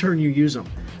over every turn you use them.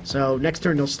 So next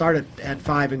turn you'll start at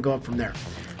 5 and go up from there.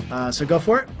 So go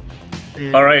for it.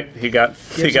 And all right, he got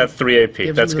 3 AP.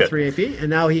 That's good. 3 AP, and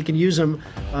now he can use them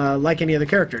like any other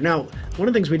character. Now, one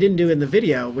of the things we didn't do in the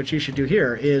video, which you should do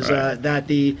here, is that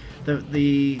the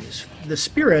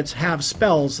spirits have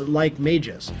spells like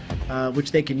mages,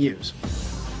 which they can use.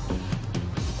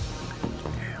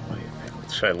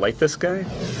 Should I light this guy?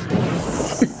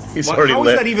 He's How already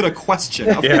lit. is that even a question?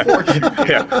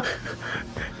 Yeah.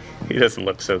 He doesn't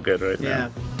look so good right now.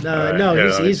 No,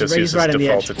 he's right on the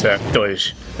edge. Default attack.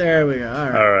 Doish. There we go.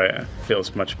 All right.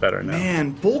 Feels much better now.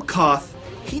 Man, Bulkoth,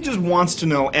 he just wants to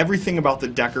know everything about the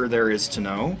Decker there is to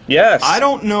know. Yes. I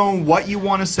don't know what you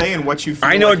want to say and what you feel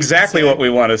I know like exactly what we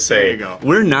want to say. There you go.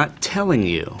 We're not telling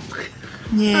you.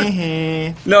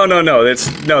 Yeah. No.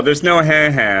 There's no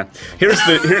ha.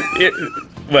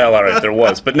 Well, all right, there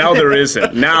was, but now there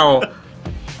isn't. Now,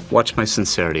 watch my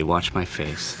sincerity. Watch my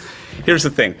face. Here's the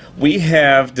thing: we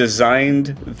have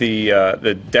designed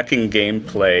the decking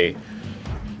gameplay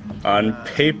on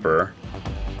paper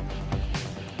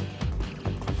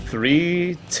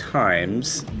 3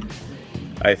 times,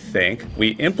 I think. We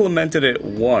implemented it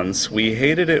once. We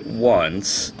hated it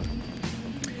once.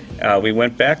 We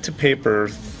went back to paper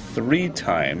 3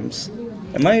 times.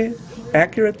 Am I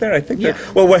accurate there? I think that,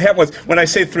 well, what happened was, when I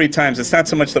say 3 times, it's not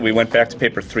so much that we went back to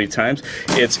paper 3 times.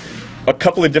 It's a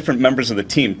couple of different members of the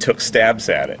team took stabs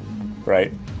at it,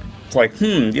 right? It's like,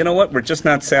 you know what? We're just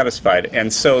not satisfied.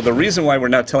 And so the reason why we're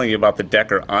not telling you about the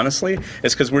Decker, honestly,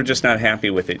 is because we're just not happy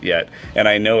with it yet. And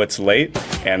I know it's late,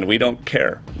 and we don't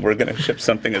care. We're going to ship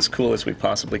something as cool as we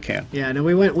possibly can. Yeah, no,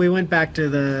 we went back to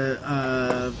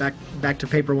the back to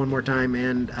paper one more time,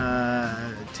 and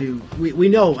we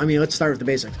know. I mean, let's start with the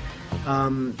basics.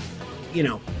 You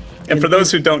know. And for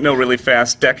those who don't know really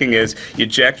fast, decking is you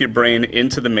jack your brain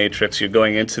into the matrix, you're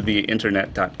going into the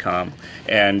internet.com,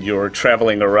 and you're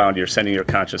traveling around, you're sending your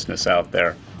consciousness out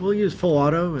there. We'll use full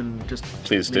auto and just...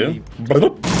 Please do.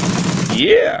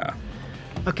 Yeah.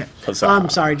 Okay. Huzzah. I'm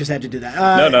sorry, just had to do that.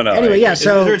 No. Anyway, yeah,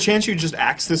 so... Is there a chance you just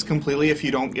axe this completely if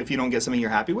you don't get something you're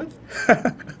happy with?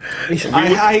 Here's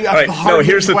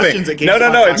the thing.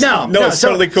 No, it's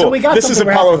totally cool. So this is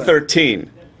Apollo 13,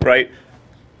 right?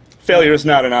 Failure is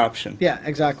not an option. Yeah,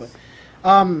 exactly.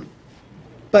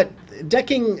 But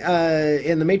decking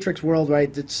in the Matrix world,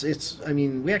 right? It's. I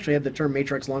mean, we actually had the term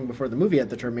Matrix long before the movie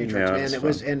had the term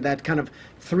Matrix, and that kind of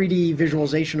 3D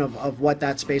visualization of what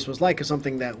that space was like is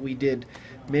something that we did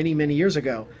many years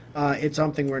ago. It's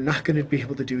something we're not going to be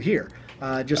able to do here.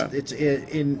 It's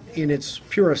in its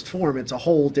purest form. It's a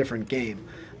whole different game.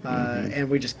 And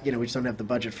we just don't have the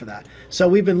budget for that. So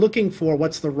we've been looking for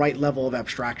what's the right level of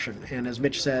abstraction. And as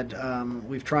Mitch said,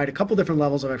 we've tried a couple different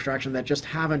levels of abstraction that just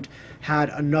haven't had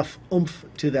enough oomph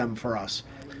to them for us.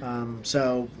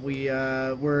 So we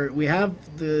have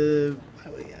the.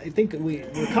 I think we're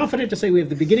confident to say we have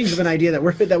the beginnings of an idea that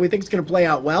we think is going to play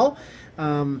out well,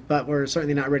 but we're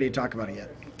certainly not ready to talk about it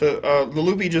yet. The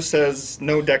Loopy just says,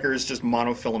 no Deckers, just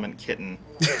monofilament kitten.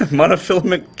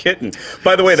 Monofilament kitten.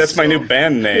 By the way, that's my new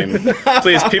band name.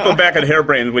 Please, people back at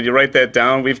Harebrained, would you write that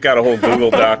down? We've got a whole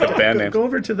Google Doc of band names. Go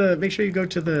over to the, make sure you go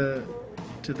to the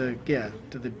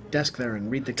desk there and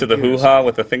read the computers. To the hoo-ha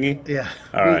with the thingy? Yeah.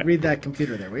 All right. Read that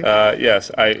computer there, will you? Yes.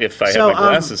 If I had my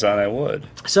glasses on, I would.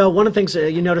 So one of the things,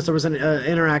 you noticed there was an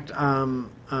interact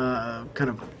kind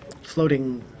of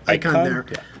floating icon there.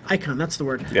 Yeah. Icon, that's the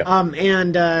word. Yeah.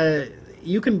 And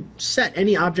you can set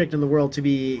any object in the world to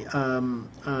be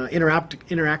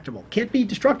interactable. Can't be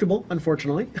destructible,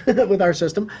 unfortunately, with our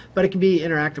system, but it can be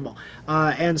interactable.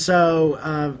 And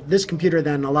so this computer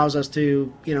then allows us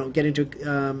to, get into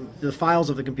the files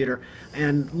of the computer.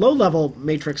 And low-level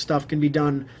matrix stuff can be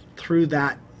done through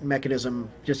that mechanism,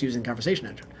 just using Conversation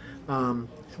Engine.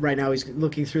 Right now he's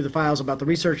looking through the files about the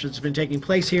research that's been taking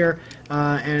place here,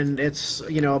 and it's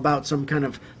about some kind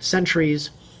of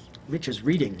centuries. Mitch is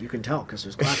reading, you can tell, because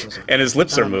his glasses on. And his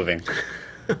lips are moving.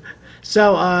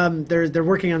 So they're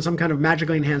working on some kind of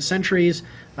magically enhanced centuries.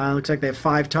 Looks like they have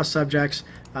 5 test subjects.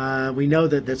 We know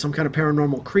that there's some kind of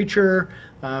paranormal creature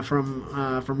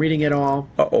from reading it all.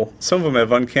 Uh-oh. Some of them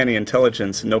have uncanny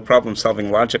intelligence and no problem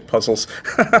solving logic puzzles.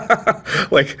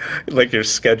 like your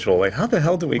schedule. Like, how the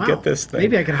hell do we get this thing?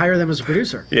 Maybe I could hire them as a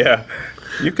producer. Yeah.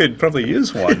 You could probably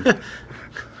use one.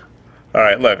 All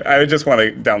right, look, I just want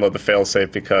to download the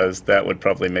failsafe because that would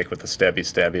probably make with a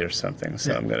stabby or something,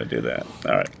 so I'm going to do that.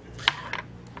 All right.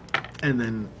 And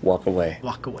then... Walk away.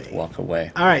 Walk away. Walk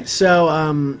away. All right,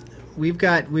 so we've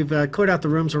cleared out the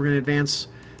room, so we're going to advance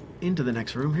into the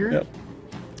next room here. Yep.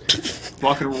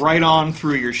 Walking right on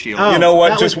through your shield. You know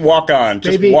what? Just walk on.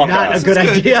 Just walk on. Not a good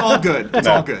idea. It's all good. It's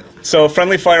all good. So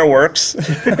friendly fire works with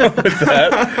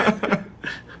that.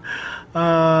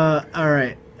 All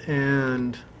right,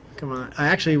 and... Come on.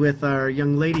 Actually, with our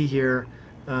young lady here,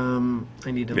 I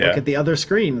need to look at the other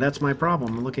screen. That's my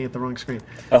problem. I'm looking at the wrong screen.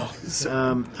 Oh.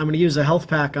 I'm going to use a health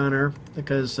pack on her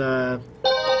because she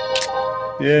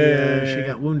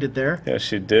got wounded there. Yeah,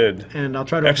 she did. And I'll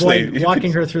try to avoid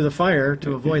walking her through the fire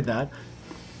to avoid that.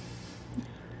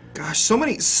 Gosh, so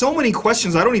many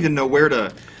questions. I don't even know where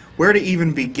to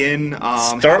even begin.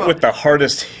 Start with the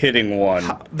hardest hitting one.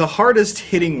 The hardest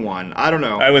hitting one. I don't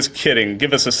know. I was kidding.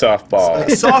 Give us a softball.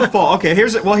 Softball. Okay,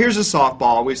 here's a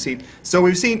softball. We've seen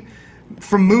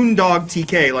from Moondog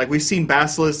TK, like we've seen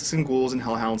basilisks and ghouls and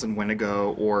hellhounds and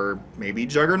Wendigo, or maybe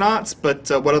juggernauts.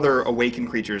 But what other awakened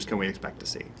creatures can we expect to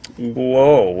see?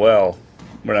 Whoa, well.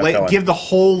 We're not telling. Give the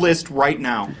whole list right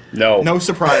now. No. No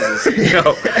surprises.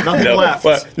 Nothing left.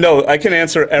 Well, no, I can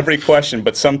answer every question,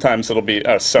 but sometimes it'll be,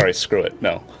 oh, sorry, screw it.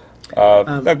 No.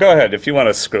 No, go ahead. If you want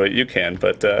to screw it, you can.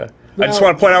 But I just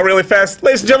want to point out really fast,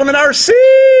 ladies and gentlemen, RC!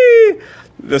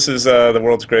 This is the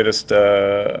world's greatest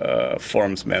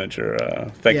forums manager.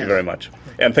 Thank you Yes. very much.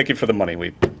 And thank you for the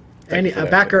money. And a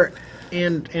backer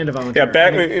and a volunteer. Yeah,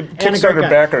 And a Kickstarter great guy.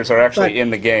 backers are actually But- in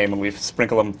the game, and we've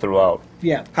sprinkled them throughout.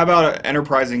 Yeah. How about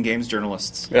enterprising games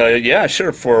journalists? Yeah,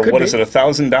 sure. For Could what be. is it,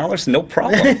 $1,000? No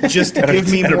problem. Just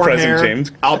give me more Enterprising hair.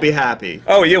 James. I'll be happy.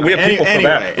 Oh yeah, we have people for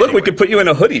that. Anyway, Look, we could put you in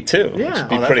a hoodie too. Yeah. which would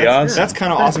be Oh, pretty awesome. That's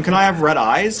kind of awesome. Can I have red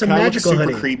eyes? a Can I look magical super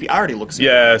hoodie. creepy? I already look super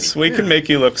Yes, creepy. we can make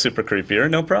you look super creepier.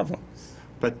 No problem.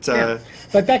 But Yeah.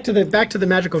 But back to the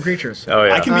magical creatures. Oh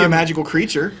yeah. I can be a magical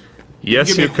creature. yes,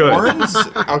 Give you me could. horns?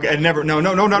 Okay, never. No,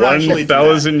 not actually. do that.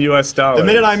 $1,000 The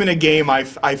minute I'm in a game, I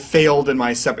failed in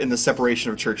in the separation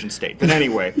of church and state. But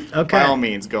anyway, Okay. by all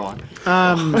means, go on.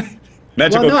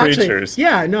 magical well, no, creatures. Actually,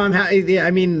 yeah, no, yeah,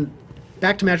 I mean,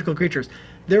 back to magical creatures.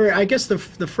 There, I guess the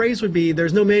phrase would be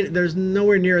there's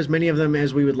nowhere near as many of them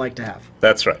as we would like to have.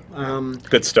 That's right.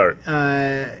 Good start.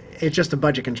 It's just a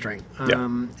budget constraint, Yeah.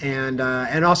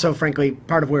 and also, frankly,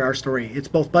 part of where our story it's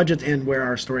both budget and where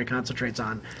our story concentrates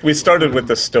on. We started with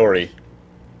the story,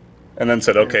 and then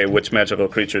said, okay, which magical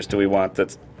creatures do we want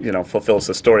that fulfills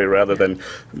the story, rather than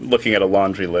looking at a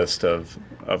laundry list of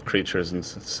creatures and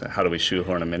how do we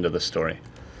shoehorn them into the story.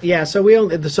 Yeah, so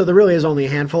there really is only a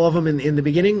handful of them in the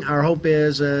beginning. Our hope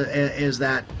is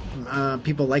that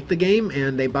people like the game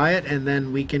and they buy it, and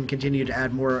then we can continue to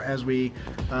add more as we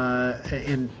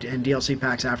in DLC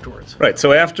packs afterwards. Right,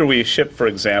 so after we ship, for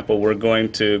example, we're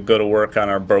going to go to work on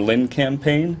our Berlin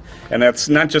campaign, and that's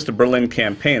not just a Berlin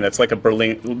campaign, that's like a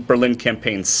Berlin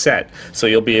campaign set, so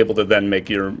you'll be able to then make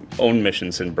your own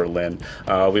missions in Berlin.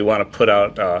 We want to put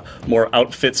out more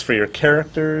outfits for your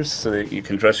characters so that you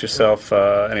can dress yourself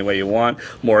any way you want.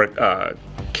 More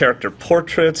character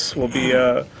portraits will be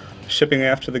shipping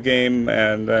after the game,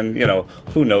 and then,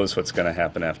 who knows what's going to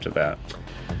happen after that.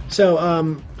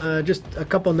 So just a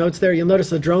couple notes there. You'll notice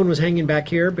the drone was hanging back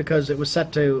here because it was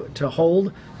set to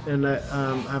hold, and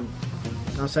I'm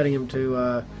now setting him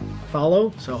to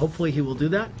follow, so hopefully he will do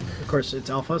that. Of course, it's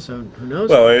alpha, so who knows?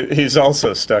 Well, he's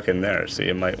also stuck in there, so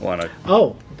you might want to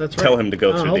Oh, that's right. tell him to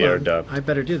go through hold the air on. duct. I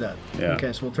better do that. Yeah.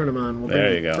 Okay, so we'll turn him on. We'll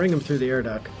There you go. bring him through the air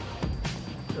duct.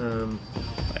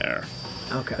 there.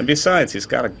 Okay. And besides, he's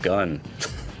got a gun.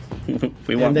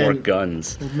 We want more then-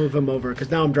 guns. We'll move him over because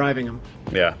now I'm driving him.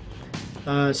 Yeah.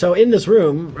 So in this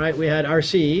room, right, we had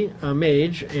RC, a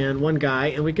mage, and one guy,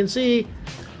 and we can see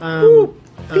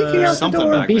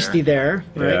Something back beastie there.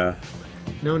 there, right? Yeah.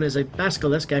 Known as a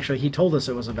basilisk. Actually, he told us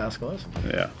it was a basilisk.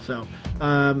 Yeah. So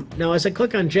now, as I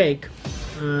click on Jake,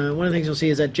 one of the things you'll see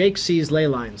is that Jake sees ley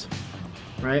lines,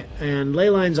 right? And ley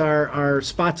lines are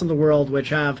spots in the world which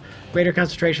have greater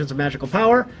concentrations of magical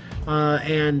power,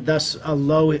 and thus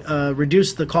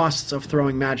reduce the costs of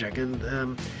throwing magic. And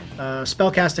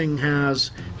spellcasting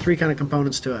has three kind of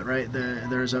components to it, right?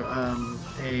 There's a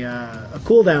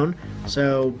cooldown,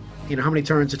 so how many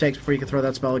turns it takes before you can throw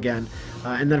that spell again,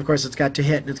 and then of course it's got to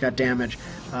hit and it's got damage,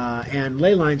 and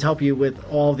ley lines help you with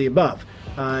all of the above.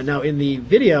 Now in the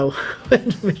video,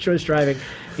 when Mitch was driving,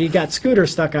 he got Scooter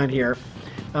stuck on here,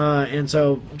 and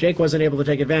so Jake wasn't able to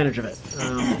take advantage of it.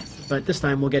 But this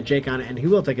time we'll get Jake on it, and he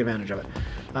will take advantage of it.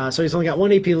 So he's only got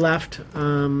 1 AP left.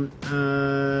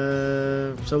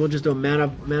 So we'll just do a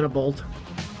mana bolt.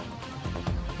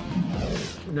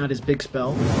 Not his big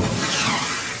spell.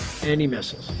 And he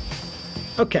misses.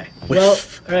 Okay. Well,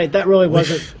 all right, that really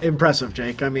wasn't impressive,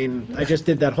 Jake. I mean, I just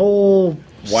did that whole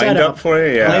Wind setup up for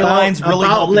you, yeah. Ley lines really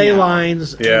about help me ley out.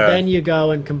 lines, Yeah. and then you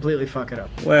go and completely fuck it up.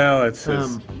 Well, it's All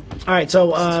right,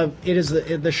 so it is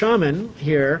the shaman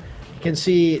here can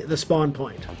see the spawn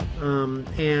point,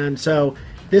 and so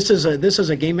this is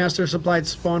a game master supplied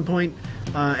spawn point,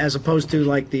 as opposed to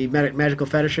like the magical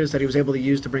fetishes that he was able to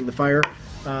use to bring the fire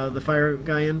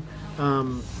guy in.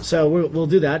 So we'll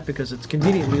do that because it's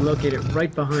conveniently located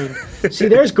right behind. See,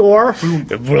 there's Gore.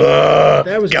 blood.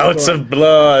 That was Gouts good. of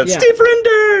blood. Yeah. Steve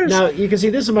Renders. Now you can see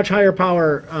this is a much higher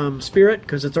power spirit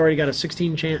because it's already got a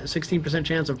 16%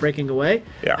 chance of breaking away.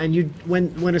 Yeah. And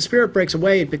when a spirit breaks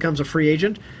away, it becomes a free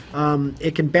agent.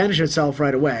 It can banish itself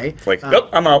right away. It's like, nope,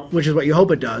 I'm out. Which is what you hope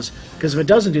it does, because if it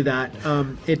doesn't do that,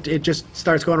 it just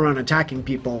starts going around attacking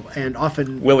people, and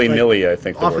often Willy-nilly, I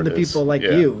think the often word the people is. like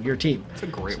Yeah. your team. It's a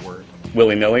great word.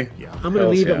 Willy-nilly? Yeah. I'm going to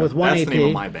Hells leave it yeah. with 1 That's AP the name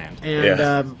of my band. and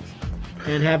Yeah.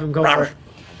 And have him go for it.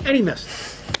 And he missed.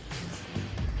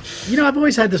 I've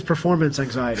always had this performance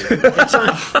anxiety.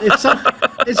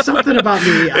 It's something about me.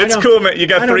 It's cool, man. You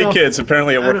got I don't 3 know. kids.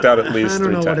 Apparently it worked out at least 3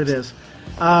 times. I don't know what it is.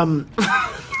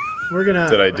 We're gonna.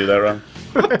 Did I do that wrong?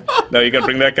 No, you gonna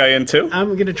bring that guy in too?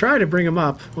 I'm gonna try to bring him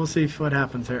up. We'll see what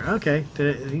happens here. Okay, I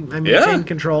maintain Yeah.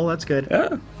 control. That's good.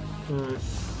 Yeah.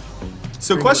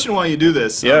 So, question while you do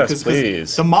this. Yes, 'cause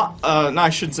please. The no, I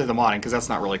shouldn't say the modding because that's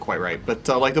not really quite right. But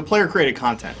like the player-created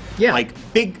content. Yeah. Like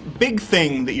big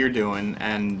thing that you're doing,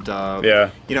 and Yeah.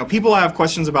 you know, people have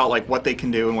questions about like what they can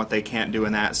do and what they can't do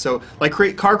in that. So, like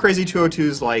Car Crazy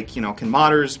 202's like, you know, can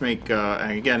modders make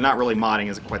and again, not really modding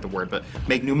isn't quite the word, but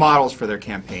make new models for their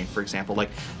campaign, for example.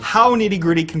 Like, how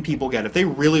nitty-gritty can people get if they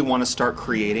really want to start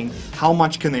creating? How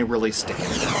much can they really stick in?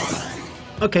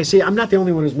 Okay, see, I'm not the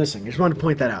only one who's missing. I just wanted to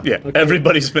point that out. Yeah, Okay?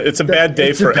 everybody's. It's a bad day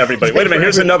It's a for bad everybody. day Wait a minute, for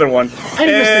here's everybody. another one.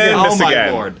 And missed again. Oh miss my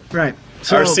again. lord! Right.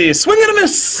 So, RC, swing and a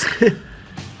miss.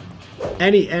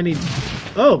 any.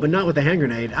 Oh, but not with the hand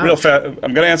grenade. Ouch. Real fast.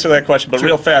 I'm going to answer that question, but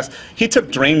real fast. He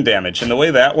took drain damage, and the way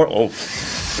that worked. Oh,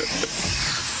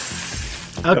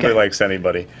 nobody Okay. likes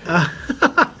anybody.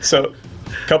 So,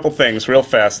 couple things, real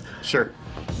fast. Sure.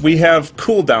 We have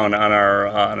cooldown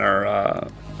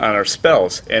on our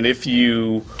spells, and if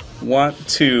you want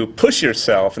to push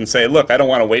yourself and say, "Look, I don't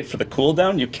want to wait for the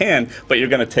cooldown," you can, but you're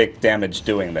going to take damage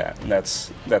doing that, and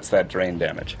that's that drain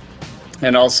damage.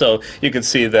 And also, you can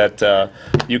see that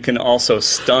you can also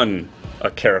stun a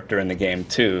character in the game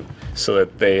too, so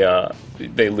that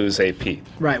they lose AP.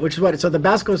 Right, which is what. So the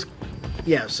Bascos,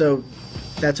 yeah. So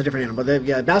that's a different animal. But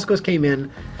the Bascos came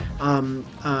in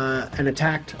and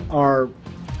attacked our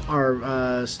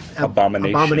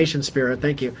abomination spirit.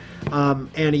 Thank you. And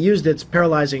it used its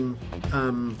paralyzing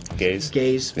gaze.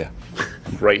 Yeah,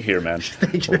 right here, man.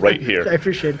 Right here. I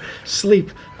appreciate it.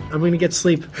 Sleep. I'm going to get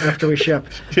sleep after we ship.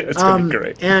 Yeah, it's gonna be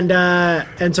great.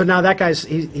 And so now that guy's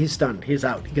he's stunned. He's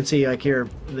out. You can see like here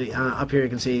the up here you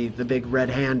can see the big red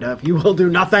hand of "You will do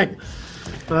nothing."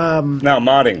 Now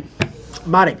modding.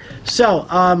 So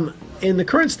in the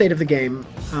current state of the game,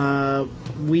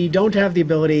 we don't have the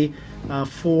ability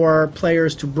for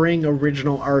players to bring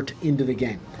original art into the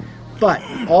game. But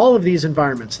all of these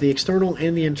environments, the external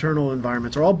and the internal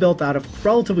environments, are all built out of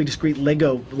relatively discrete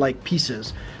Lego-like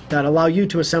pieces that allow you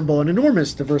to assemble an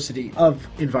enormous diversity of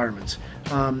environments.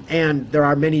 And there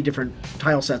are many different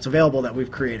tile sets available that we've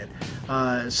created.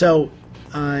 So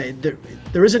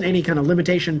there isn't any kind of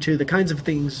limitation to the kinds of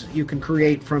things you can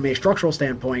create from a structural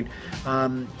standpoint.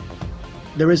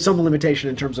 There is some limitation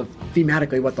in terms of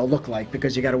thematically what they'll look like,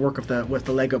 because you got to work with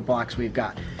the Lego blocks we've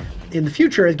got. In the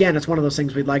future, again, it's one of those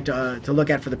things we'd like to look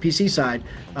at for the PC side,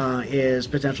 is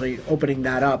potentially opening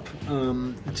that up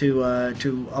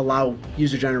to allow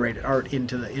user-generated art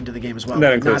into the game as well. And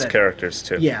that includes Not at- characters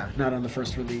too. Yeah, not on the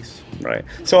first release. Right.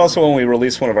 So also when we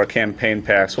release one of our campaign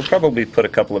packs, we'll probably put a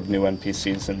couple of new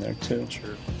NPCs in there too.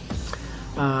 Sure.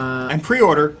 And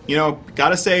pre-order, you know,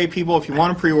 gotta say, people, if you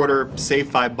want to pre-order, save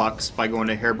 $5 by going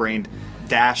to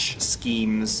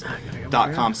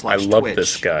harebrained-schemes.com/Twitch. I love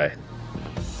this guy.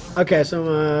 Okay,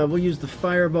 so we'll use the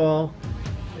fireball,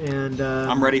 and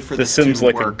I'm ready for This this seems to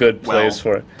like work a good place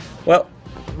for it. Well,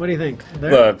 what do you think?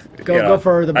 There? look, Go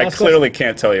for the I Bascos, clearly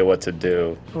can't tell you what to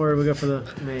do. or we go for the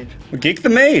mage. Geek the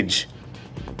Mage.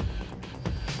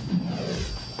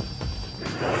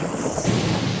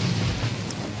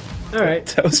 All right.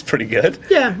 That was pretty good.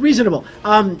 Yeah, reasonable.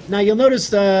 Now you'll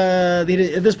notice at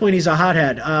this point he's a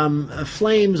hothead.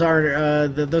 Flames are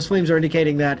those flames are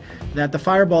indicating that the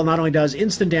fireball not only does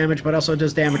instant damage but also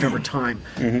does damage over time.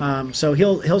 So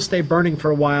he'll stay burning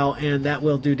for a while, and that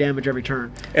will do damage every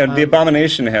turn. And the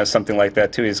Abomination has something like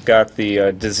that too. He's got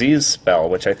the Disease spell,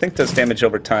 which I think does damage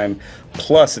over time,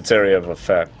 plus its area of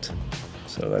effect.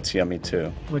 So that's yummy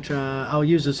too. Which I'll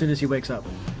use as soon as he wakes up.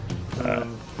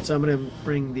 So I'm going to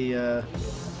bring the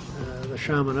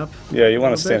shaman up. Yeah, you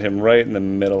want to stand him right in the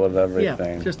middle of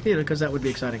everything. Yeah, just because that would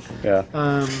be exciting. Yeah.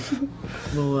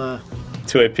 We'll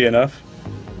 2 AP enough?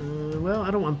 well,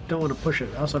 I don't want to push it.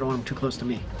 I also don't want him too close to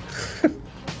me.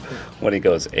 When he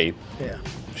goes 8. Yeah.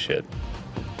 Shit.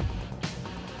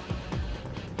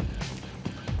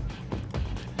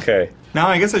 Okay. Now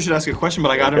I guess I should ask you a question,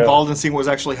 but I got involved in seeing what was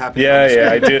actually happening. on the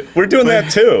Yeah, I screen. do. We're doing that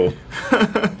too.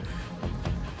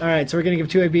 All right, so we're going to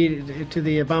give 2 AB to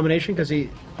the Abomination because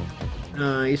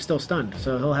he's still stunned,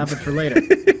 so he'll have it for later.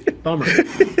 Bummer.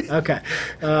 Okay,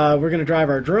 we're going to drive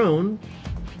our drone.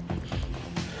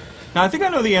 Now I think I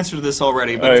know the answer to this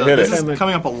already, All but right, hit this it. is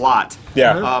coming up a lot.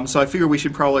 Yeah. So I figure we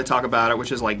should probably talk about it,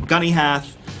 which is like Gunny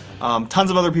Hath. Tons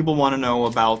of other people want to know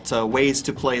about ways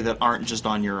to play that aren't just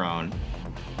on your own.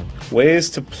 Ways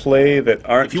to play that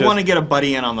aren't If you want to get a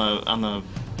buddy in on the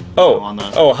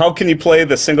how can you play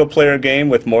the single-player game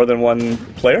with more than one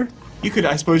player?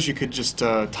 I suppose you could just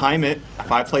time it.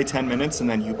 If I play 10 minutes and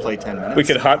then you play 10 minutes. We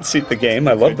could hot seat the game.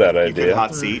 I love that You could idea.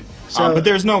 hot seat. So, but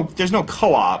there's no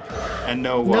co-op and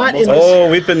no. Not in Oh,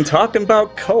 we've been talking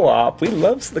about co-op. We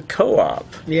loves the co-op.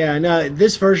 Yeah, no,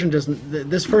 this version doesn't.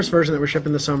 This first version that we're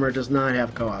shipping this summer does not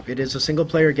have co-op. It is a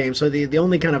single-player game, so the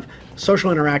only kind of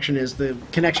social interaction is the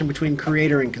connection between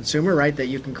creator and consumer, right? That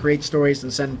you can create stories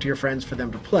and send them to your friends for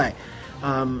them to play.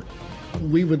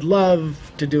 We would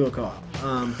love to do a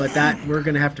co-op, but that we're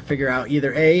going to have to figure out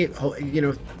either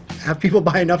have people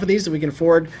buy enough of these that we can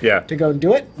afford to go and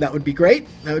do it. That would be great.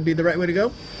 That would be the right way to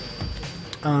go.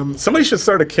 Somebody should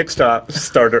start a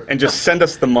Kickstarter and just send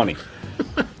us the money.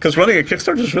 Because running a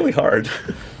Kickstarter is really hard.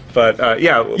 But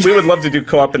we would love to do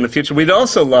co-op in the future. We'd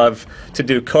also love to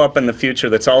do co-op in the future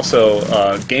that's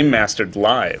also game mastered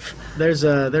live. There's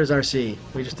RC.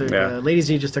 We just took, Lady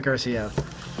Z just took RC out.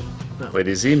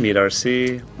 Lady Z, meet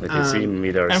RC. Lady Z,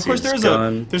 meet RC. And of course, there's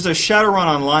a Shadowrun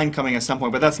Online coming at some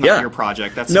point, but that's not your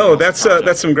project. That's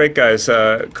some great guys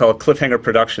called Cliffhanger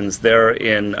Productions. They're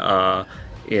in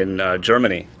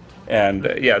Germany, and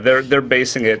they're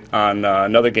basing it on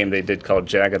another game they did called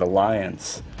Jagged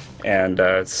Alliance. And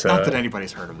it's not that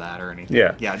anybody's heard of that or anything.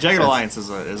 Yeah, Jagged Alliance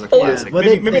is a classic. Well,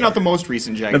 maybe not the most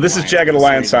recent Jagged. No, this Alliance. is Jagged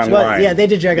Alliance Online. Well, yeah, they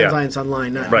did Jagged Alliance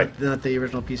Online, not the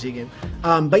original PC game.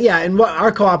 But yeah, and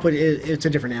our co-op it's a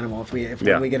different animal if we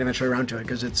get eventually around to it,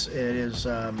 because it is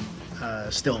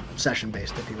still session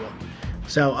based, if you will.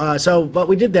 So what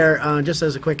we did there, just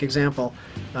as a quick example,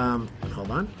 hold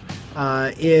on,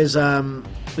 is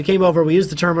we came over, we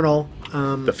used the terminal.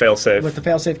 The failsafe. With the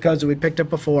failsafe codes that we picked up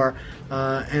before,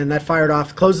 and that fired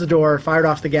off, closed the door, fired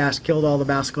off the gas, killed all the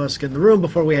basilisks in the room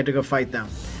before we had to go fight them.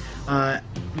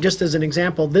 Just as an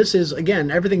example, this is,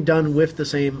 again, everything done with the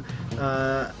same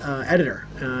editor.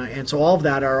 And so all of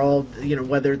that are all,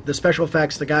 whether the special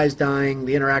effects, the guys dying,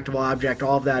 the interactable object,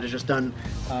 all of that is just done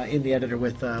in the editor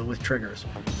with triggers.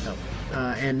 So,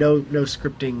 and no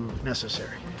scripting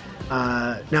necessary.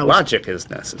 Now logic is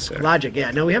necessary. Logic,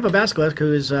 yeah. Now we have a basilisk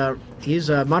who is he's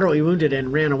moderately wounded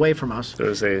and ran away from us.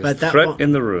 There's a threat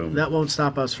in the room. That won't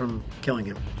stop us from killing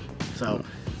him. So,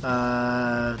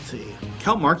 let's see.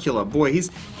 Count Marcula, boy,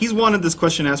 he's wanted this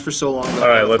question asked for so long. All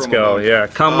right, let's go. Yeah,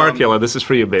 Count Marcula, this is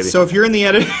for you, baby. So if you're in the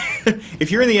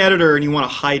editor and you want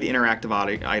to hide interactive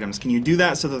items, can you do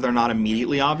that so that they're not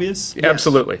immediately obvious? Yes.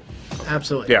 Absolutely.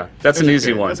 Absolutely. Yeah, that's an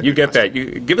easy one. You get that.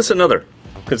 You give us another,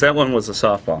 because that one was a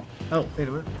softball. Oh, wait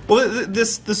a minute. Well, the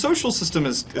social system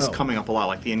is coming up a lot,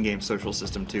 like the in-game social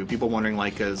system too. People wondering,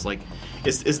 is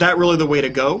that really the way to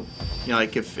go?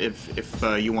 Like if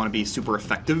you want to be super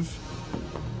effective.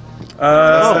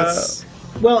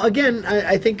 Well, again,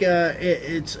 I think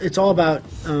it's all about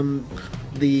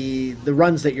the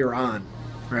runs that you're on,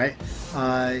 right?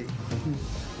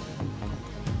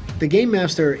 The game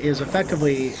master is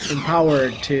effectively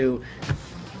empowered to.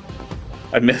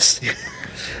 I missed.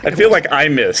 I feel like I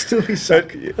missed. We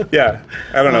suck. Yeah,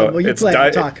 I don't know. Well, it's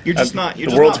talk. You're just not.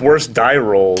 The world's worst die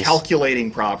rolls. Calculating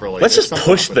properly. Let's just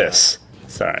push this.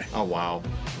 Sorry. Oh wow.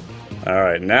 All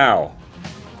right, now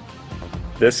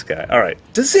this guy. All right,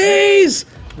 disease.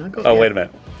 Wait a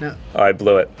minute. No. Oh, I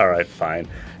blew it. All right, fine.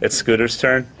 It's Scooter's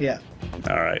turn. Yeah.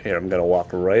 All right, here I'm gonna walk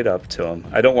right up to him.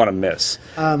 I don't want to miss.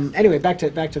 Anyway, back to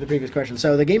the previous question.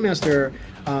 So the game master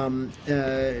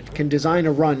can design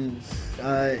a run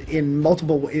in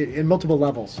multiple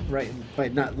levels, right?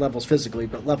 But not levels physically,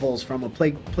 but levels from a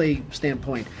play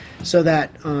standpoint, so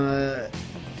that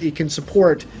it can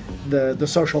support the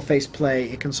social face play.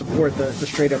 It can support the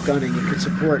straight up gunning. It can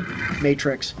support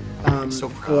Matrix. So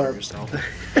proud of yourself.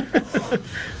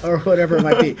 Or whatever it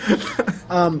might be.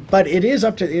 But it is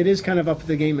kind of up to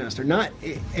the game master.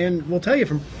 And we'll tell you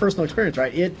from personal experience,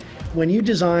 right? When you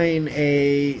design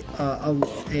a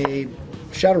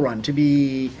Shadowrun to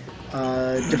be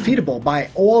defeatable by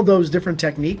all those different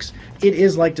techniques, it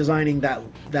is like designing that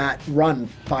run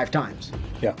 5 times.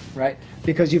 Yeah. Right?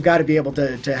 Because you've got to be able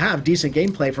to have decent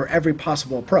gameplay for every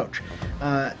possible approach.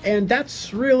 And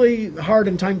that's really hard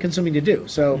and time-consuming to do.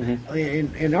 So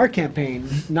in our campaign,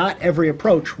 not every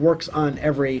approach works on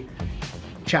every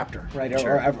chapter, right?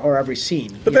 Sure. Or every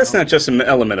scene. But that's not just an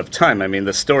element of time. I mean,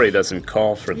 the story doesn't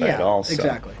call for that also.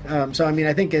 Exactly. So, I mean,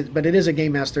 I think but it is a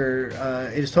game master,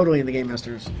 it is totally in the game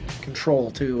master's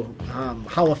control to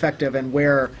how effective and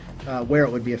where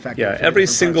it would be effective. Yeah, every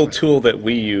single tool that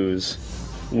we use,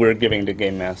 we're giving to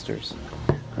game masters,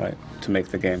 right, to make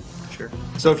the game. Sure.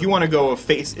 So if you want to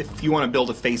if you want to build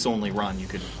a face-only run, you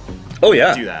could. Oh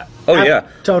yeah. Do that. Oh yeah.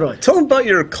 Totally. Tell them about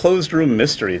your closed room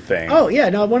mystery thing. Oh yeah.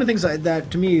 No, one of the things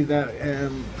that to me that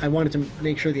I wanted to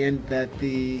make sure that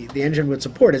the engine would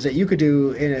support is that you could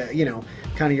do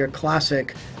kind of your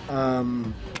classic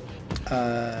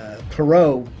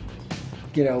Perot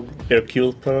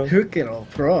Hercule Poirot. Hercule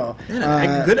Poirot.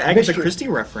 Yeah, good Agatha mystery- Christie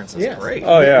reference. That's Yeah. great.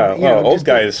 Oh yeah, You know, well, old just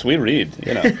guys, we read,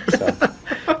 So.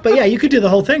 But yeah, you could do the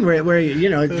whole thing where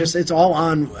just it's all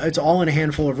in a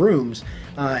handful of rooms,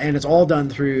 and it's all done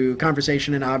through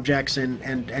conversation and objects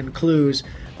and clues,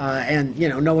 and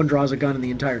no one draws a gun in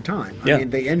the entire time. Yeah. I mean,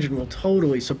 the engine will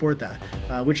totally support that,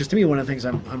 which is to me one of the things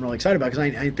I'm really excited about, because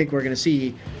I think we're going to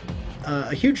see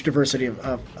a huge diversity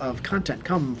of content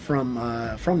come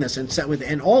from this, and set with,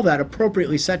 and all that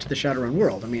appropriately set to the Shadowrun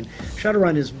world. I mean,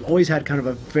 Shadowrun has always had kind of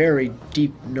a very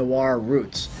deep noir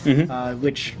roots,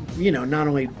 which not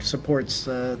only supports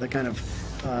the kind of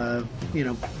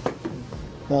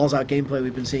balls out gameplay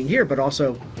we've been seeing here, but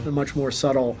also the much more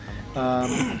subtle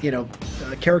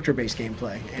character based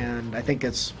gameplay. And I think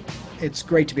it's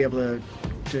great to be able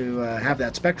to have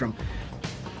that spectrum,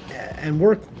 and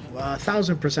we're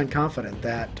 1,000% confident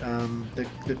that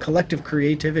the collective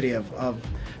creativity of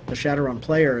the Shadowrun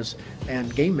players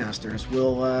and game masters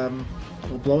will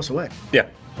blow us away. Yeah,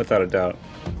 without a doubt.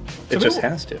 It just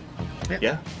has to.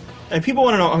 Yeah. And people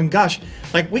want to know, I mean, gosh,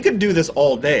 like, we could do this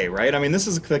all day, right? I mean, this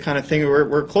is the kind of thing,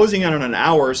 we're closing in on an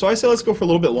hour, so I say let's go for a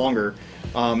little bit longer,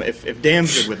 if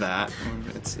Dan's good with that.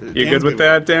 You good with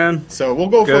that, Dan? So we'll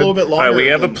go for a little bit longer. All right, we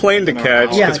have a plane to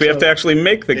catch, because we have to actually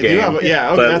make the game. Okay,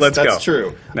 but that's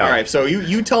true. No. All right, so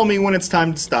you tell me when it's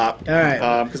time to stop. All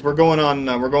right. Because we're going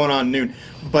on noon.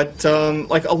 But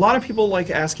like, a lot of people like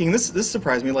asking, this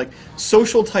surprised me, like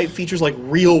social type features, like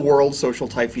real world social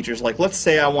type features. Like, let's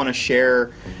say I want to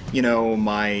share,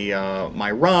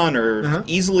 my run, or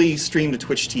easily stream to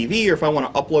Twitch TV, or if I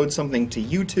want to upload something to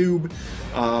YouTube,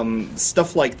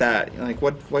 stuff like that. Like,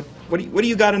 what do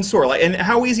you got in store? Like, and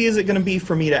how easy is it going to be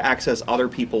for me to access other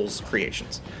people's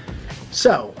creations?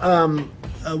 So,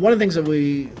 one of the things that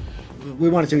we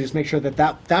wanted to do is make sure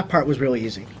that part was really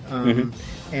easy,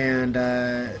 and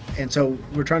so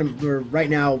we're right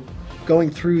now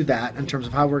going through that in terms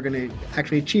of how we're going to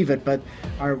actually achieve it. But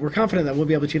we're confident that we'll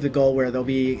be able to achieve the goal where there'll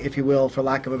be, if you will, for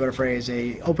lack of a better phrase,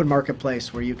 a open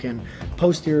marketplace where you can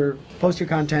post your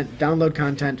content, download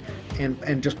content,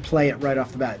 and just play it right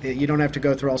off the bat. You don't have to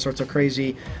go through all sorts of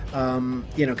crazy,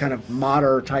 kind of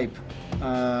modder type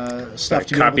stuff.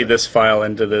 To copy this file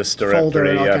into this directory, folder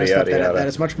and all yada, kind of stuff. yada. That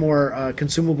is much more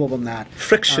consumable than that.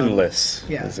 Frictionless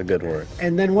is a good word.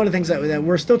 And then one of the things that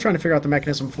we're still trying to figure out the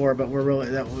mechanism for, but we're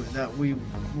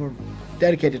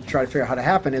dedicated to try to figure out how to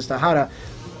happen, is how to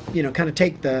kind of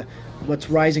take what's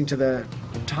rising to the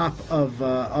top of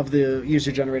the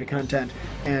user generated content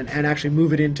and actually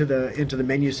move it into the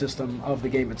menu system of the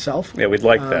game itself. Yeah, we'd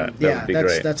like that. That would be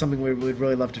great. That's something we'd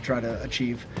really love to try to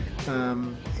achieve.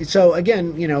 So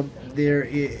again,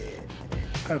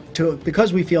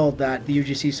 because we feel that the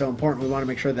UGC is so important, we want to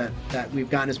make sure that we've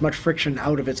gotten as much friction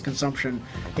out of its consumption,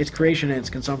 its creation, and its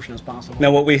consumption as possible.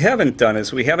 Now, what we haven't done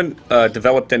is we haven't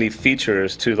developed any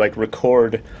features to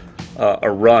record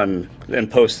a run and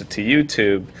post it to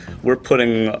YouTube. We're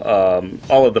putting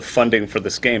all of the funding for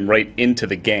this game right into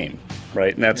the game,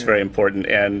 right? And that's very important.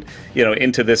 And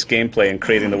into this gameplay and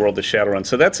creating the world of Shadowrun.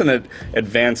 So that's an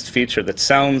advanced feature that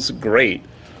sounds great.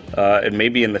 It may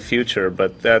be in the future,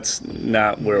 but that's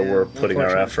not where we're putting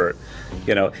our effort. As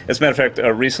a matter of fact,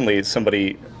 recently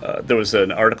there was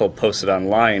an article posted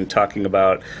online talking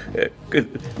about,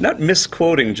 not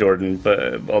misquoting Jordan,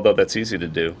 but although that's easy to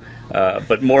do,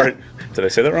 but more. Did I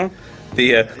say that wrong?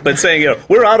 But saying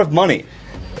we're out of money.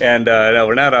 And no,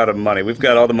 we're not out of money. We've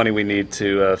got all the money we need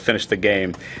to finish the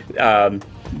game.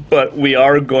 But we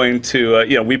are going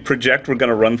to, we project we're going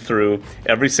to run through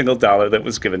every single dollar that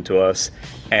was given to us,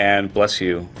 and bless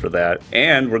you for that.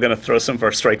 And we're going to throw some of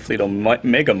our Strike Fleet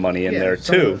Omega money in there,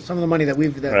 too. Some of the money that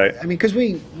right. I mean, because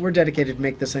we're dedicated to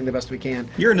make this thing the best we can.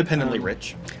 You're independently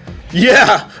rich.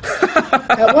 Yeah!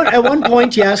 At one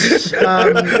point, yes. I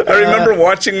remember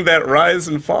watching that rise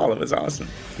and fall. It was awesome.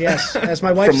 Yes, as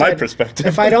my wife From said, my perspective.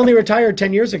 If I'd only retired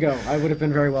 10 years ago, I would have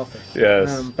been very wealthy.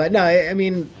 Yes. But no, I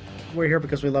mean, we're here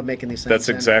because we love making these things. That's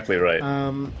exactly right.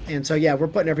 And so, yeah, we're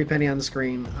putting every penny on the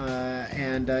screen,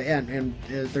 and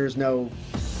there's no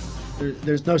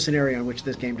scenario in which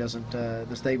this game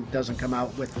doesn't come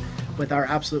out with our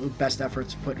absolute best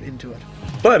efforts put into it.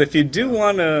 But if you do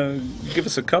want to give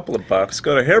us a couple of bucks,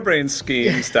 go to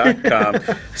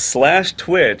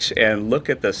harebrainedschemes.com/Twitch and look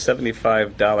at the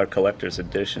 $75 collector's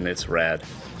edition. It's rad.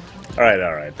 All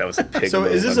right. That was a pig So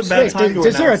move. is this a bad time to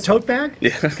Is there a announce? tote bag?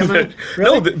 Yeah. Come on.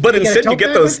 Really? No, but instead you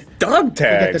get those dog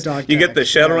tags. You get the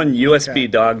Shadowrun USB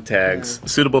dog tags,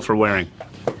 suitable for wearing.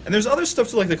 And there's other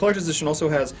stuff too, like the collector's edition also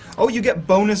has. Oh, you get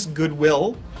bonus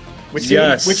goodwill, which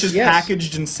is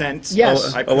packaged and sent.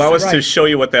 Yes. Allow us to show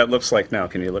you what that looks like now.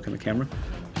 Can you look in the camera?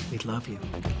 We love you.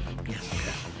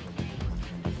 Yes.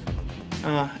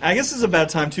 I guess it's a bad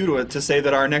time too to say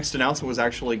that our next announcement was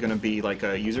actually going to be like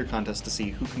a user contest to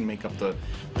see who can make up the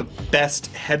best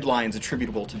headlines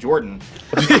attributable to Jordan.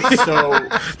 So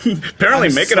apparently,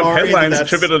 I'm making up sorry headlines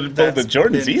that's attributable to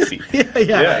Jordan is easy.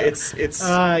 yeah, it's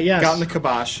Yes. gotten the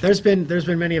kibosh. There's been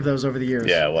many of those over the years.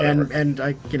 Yeah, whatever. And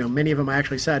I, many of them I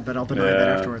actually said, but I'll deny that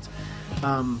afterwards.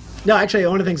 No, actually,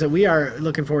 one of the things that we are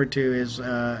looking forward to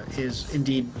is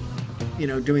indeed,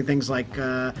 doing things like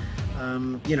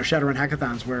Shadowrun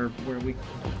hackathons where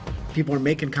people are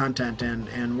making content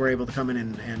and we're able to come in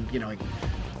and like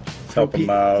Help them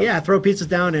out. Yeah, throw pizzas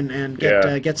down and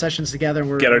get sessions together.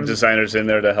 And get our designers in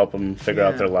there to help them figure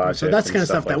out their logic. So that's the kind of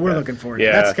stuff like that we're looking forward to.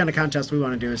 Yeah. That's the kind of contest we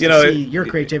want to do, is to see your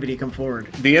creativity come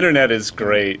forward. The internet is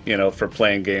great, for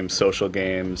playing games, social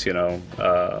games,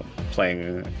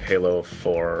 playing Halo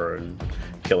 4 and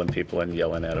killing people and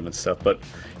yelling at them and stuff. But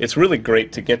it's really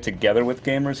great to get together with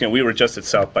gamers. We were just at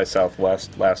South by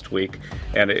Southwest last week,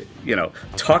 and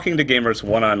talking to gamers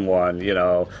one-on-one.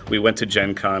 We went to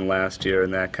Gen Con last year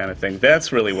and that kind of thing.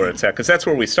 That's really where it's at, because that's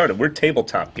where we started. We're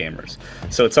tabletop gamers,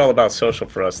 so it's all about social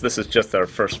for us. This is just our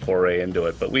first foray into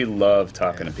it, but we love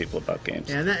talking to people about games.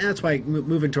 Yeah, and that's why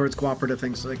moving towards cooperative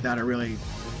things like that are really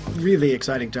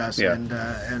exciting to us,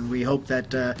 and we hope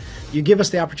that you give us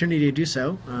the opportunity to do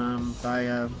so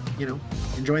by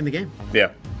enjoying the game.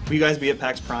 Yeah. Will you guys be at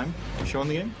PAX Prime showing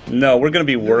the game? No, we're going to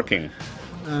be working.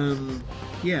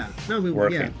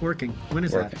 Working. When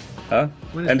is that? Huh?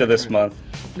 When is End of PAX this Prime?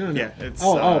 month. No. It's,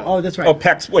 that's right. Oh,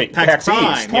 PAX East. PAX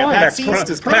Prime. Yeah, PAX East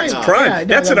is coming PAX up. Prime. Yeah, no,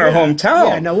 That's in our hometown.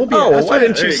 Yeah, no, we'll be. Oh, that's why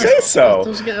didn't you say so?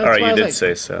 All right, you did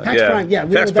say so. PAX Prime. Yeah,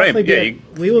 we PAX will definitely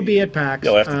Prime. be. We will be at PAX.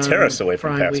 You'll have to tear us away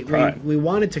from PAX Prime. We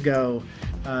wanted to go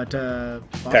to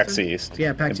Boston? PAX East.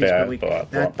 Yeah, PAX East.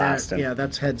 But Boston.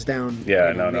 that's heads down.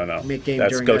 Yeah, no. Make game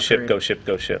That's during go that ship, period. go ship,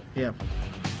 go ship. Yeah.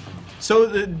 So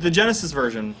the Genesis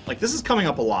version, this is coming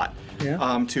up a lot.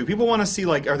 Yeah. Too. People want to see,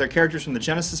 are there characters from the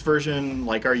Genesis version?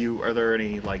 Are there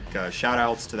any shout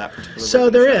outs to that particular? So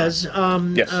version? there is. Yes,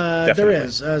 there definitely.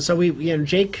 is. So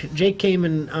Jake came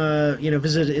and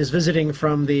is visiting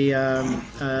from the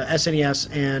SNES,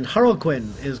 and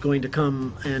Harlequin is going to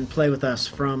come and play with us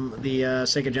from the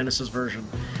Sega Genesis version,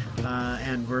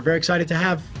 and we're very excited to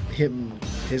have him,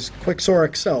 his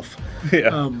Quicksoric self,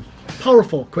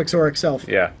 powerful Quicksoric self,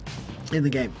 in the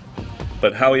game.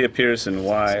 But how he appears and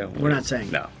why, we're not saying.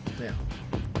 No. Yeah.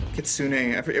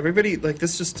 Kitsune, everybody,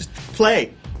 this just play.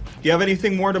 Do you have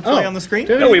anything more to play on the screen?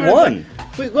 No, we won.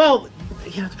 The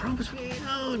problem is we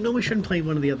shouldn't play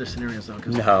one of the other scenarios though.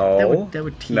 No. That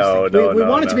would tease No, things. We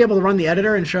wanted no. to be able to run the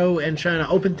editor and trying to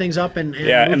open things up and move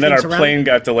and then our things around. plane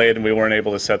got delayed and we weren't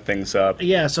able to set things up.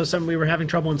 Yeah, so we were having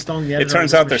trouble installing the editor. It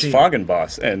turns on out this there's machine.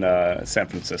 fog in San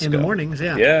Francisco. In the mornings,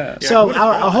 yeah. Yeah. So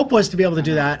our hope was to be able to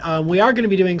do that. We are going to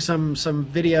be doing some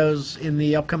videos in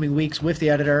the upcoming weeks with the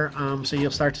editor, so you'll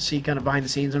start to see kind of behind the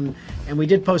scenes, and we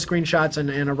did post screenshots and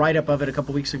a write up of it a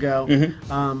couple weeks ago.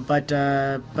 Mm-hmm. But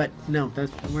no,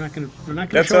 we're not going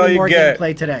to That's show all any you more get.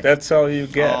 gameplay today. That's all you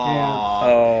get.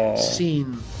 Oh.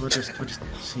 Scene. We'll just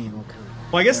scene.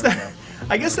 Well, I guess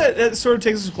that sort of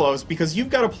takes us close, because you've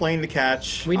got a plane to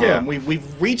catch. We do.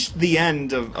 We've reached the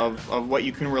end of what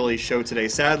you can really show today.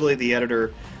 Sadly, the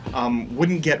editor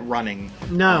wouldn't get running.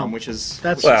 No, which is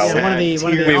that's Well, one of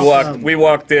the we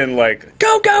walked in like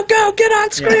go, get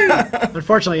on screen. Yeah.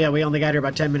 Unfortunately, we only got here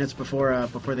about 10 minutes before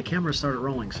the camera started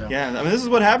rolling. So yeah, this is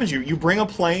what happens. You bring a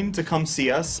plane to come see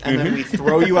us, and then we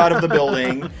throw you out of the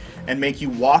building and make you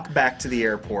walk back to the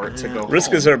airport to go. Risk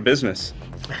home. is our business.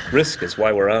 Risk is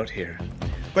why we're out here.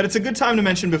 But it's a good time to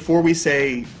mention before we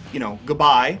say,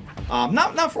 goodbye.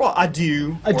 Not for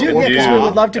adieu. Adieu, or because we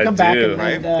would love to come back Adieu.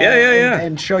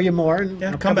 and show you more.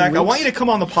 Come back. I want you to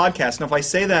come on the podcast. And if I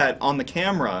say that on the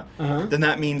camera, then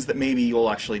that means that maybe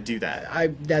you'll actually do that.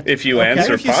 If you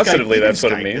answer If you positively, Skype, that's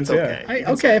what it Skype, means. it's okay.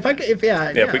 If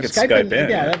we could Skype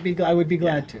in, I would be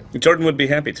glad to. Jordan would be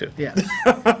happy to. Yeah.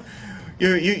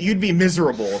 You'd be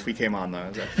miserable if we came on,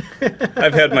 though.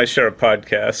 I've had my share of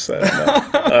podcasts.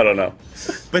 I don't know.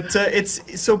 But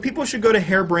so people should go to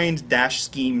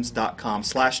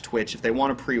harebrained-schemes.com/Twitch if they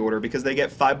want to pre-order, because they get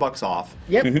 $5 off.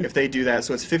 Yep. If they do that,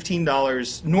 so it's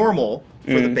 $15 normal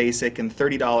for the basic and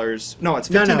 $30. No, it's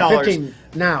 $15 15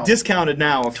 now. discounted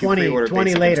now if 20, you pre-order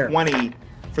 20 basic, later. and 20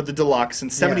 for the deluxe,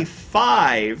 and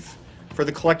 75 for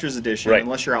the collector's edition. Right.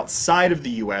 Unless you're outside of the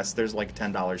U.S., there's like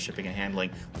 $10 shipping and handling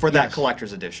for that Yes.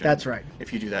 collector's edition. That's right.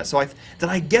 If you do that, so did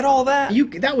I get all that?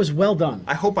 That was well done.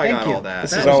 I hope I Thank got you. all that.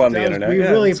 This is all on the internet. We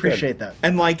Yeah, really that's good. appreciate that.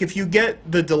 And if you get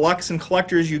the deluxe and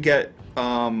collectors, you get the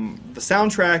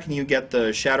soundtrack, and you get the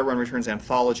Shadowrun Returns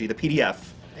anthology, the PDF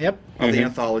Yep. of the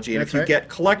anthology. And That's if you right. get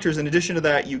collectors, in addition to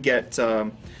that, you get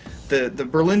the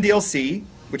Berlin DLC,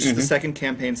 which is the second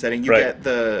campaign setting. You get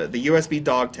the USB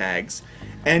dog tags,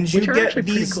 and you Which are get actually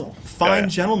pretty these cool. fine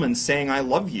gentlemen saying "I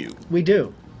love you," We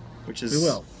do. which is We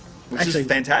will. which Actually, is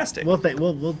fantastic.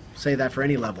 We'll say that for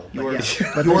any level. But, Your-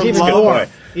 but your there's even love more.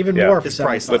 Even Yeah. more for It's 7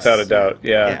 priceless. bucks. Without a doubt,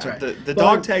 yeah. yeah, right. the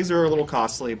Well- dog tags are a little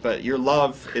costly, but your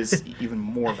love is even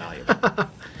more valuable.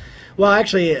 Well,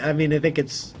 actually, I mean, I think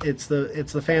it's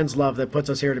the fans' love that puts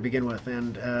us here to begin with,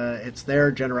 and it's their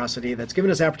generosity that's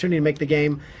given us the opportunity to make the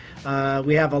game.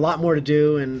 We have a lot more to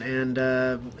do, and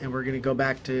we're going to go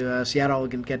back to Seattle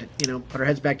and get put our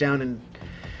heads back down and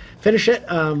finish it,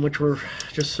 which we're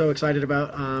just so excited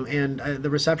about. And the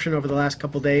reception over the last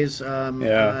couple days from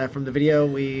the video,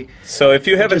 So if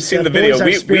you haven't just, seen the buoys video, our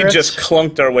we spirits. just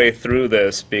clunked our way through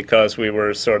this because we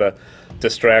were sort of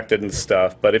distracted and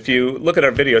stuff. But if you look at our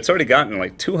video, it's already gotten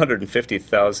like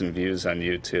 250,000 views on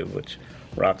YouTube, which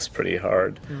rocks pretty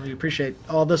hard. we appreciate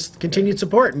all this continued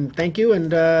support, and thank you.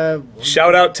 And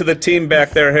Shout out to the team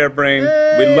back there, Harebrained.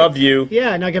 We love you.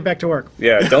 yeah, now get back to work.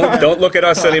 Yeah, don't look at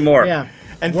us anymore. Yeah.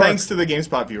 And Work. thanks to the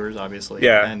GameSpot viewers, obviously.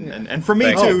 Yeah. And for me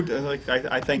Thanks. too. Like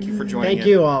I thank you for joining. Thank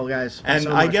you all, guys. And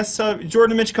so I much. guess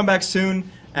Jordan and Mitch come back soon,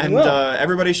 and will.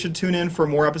 everybody should tune in for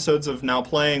more episodes of Now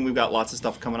Playing. We've got lots of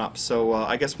stuff coming up, so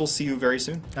I guess we'll see you very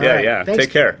soon. All Yeah, right. yeah. Thanks.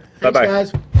 Take care. Thanks, Bye-bye.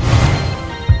 guys.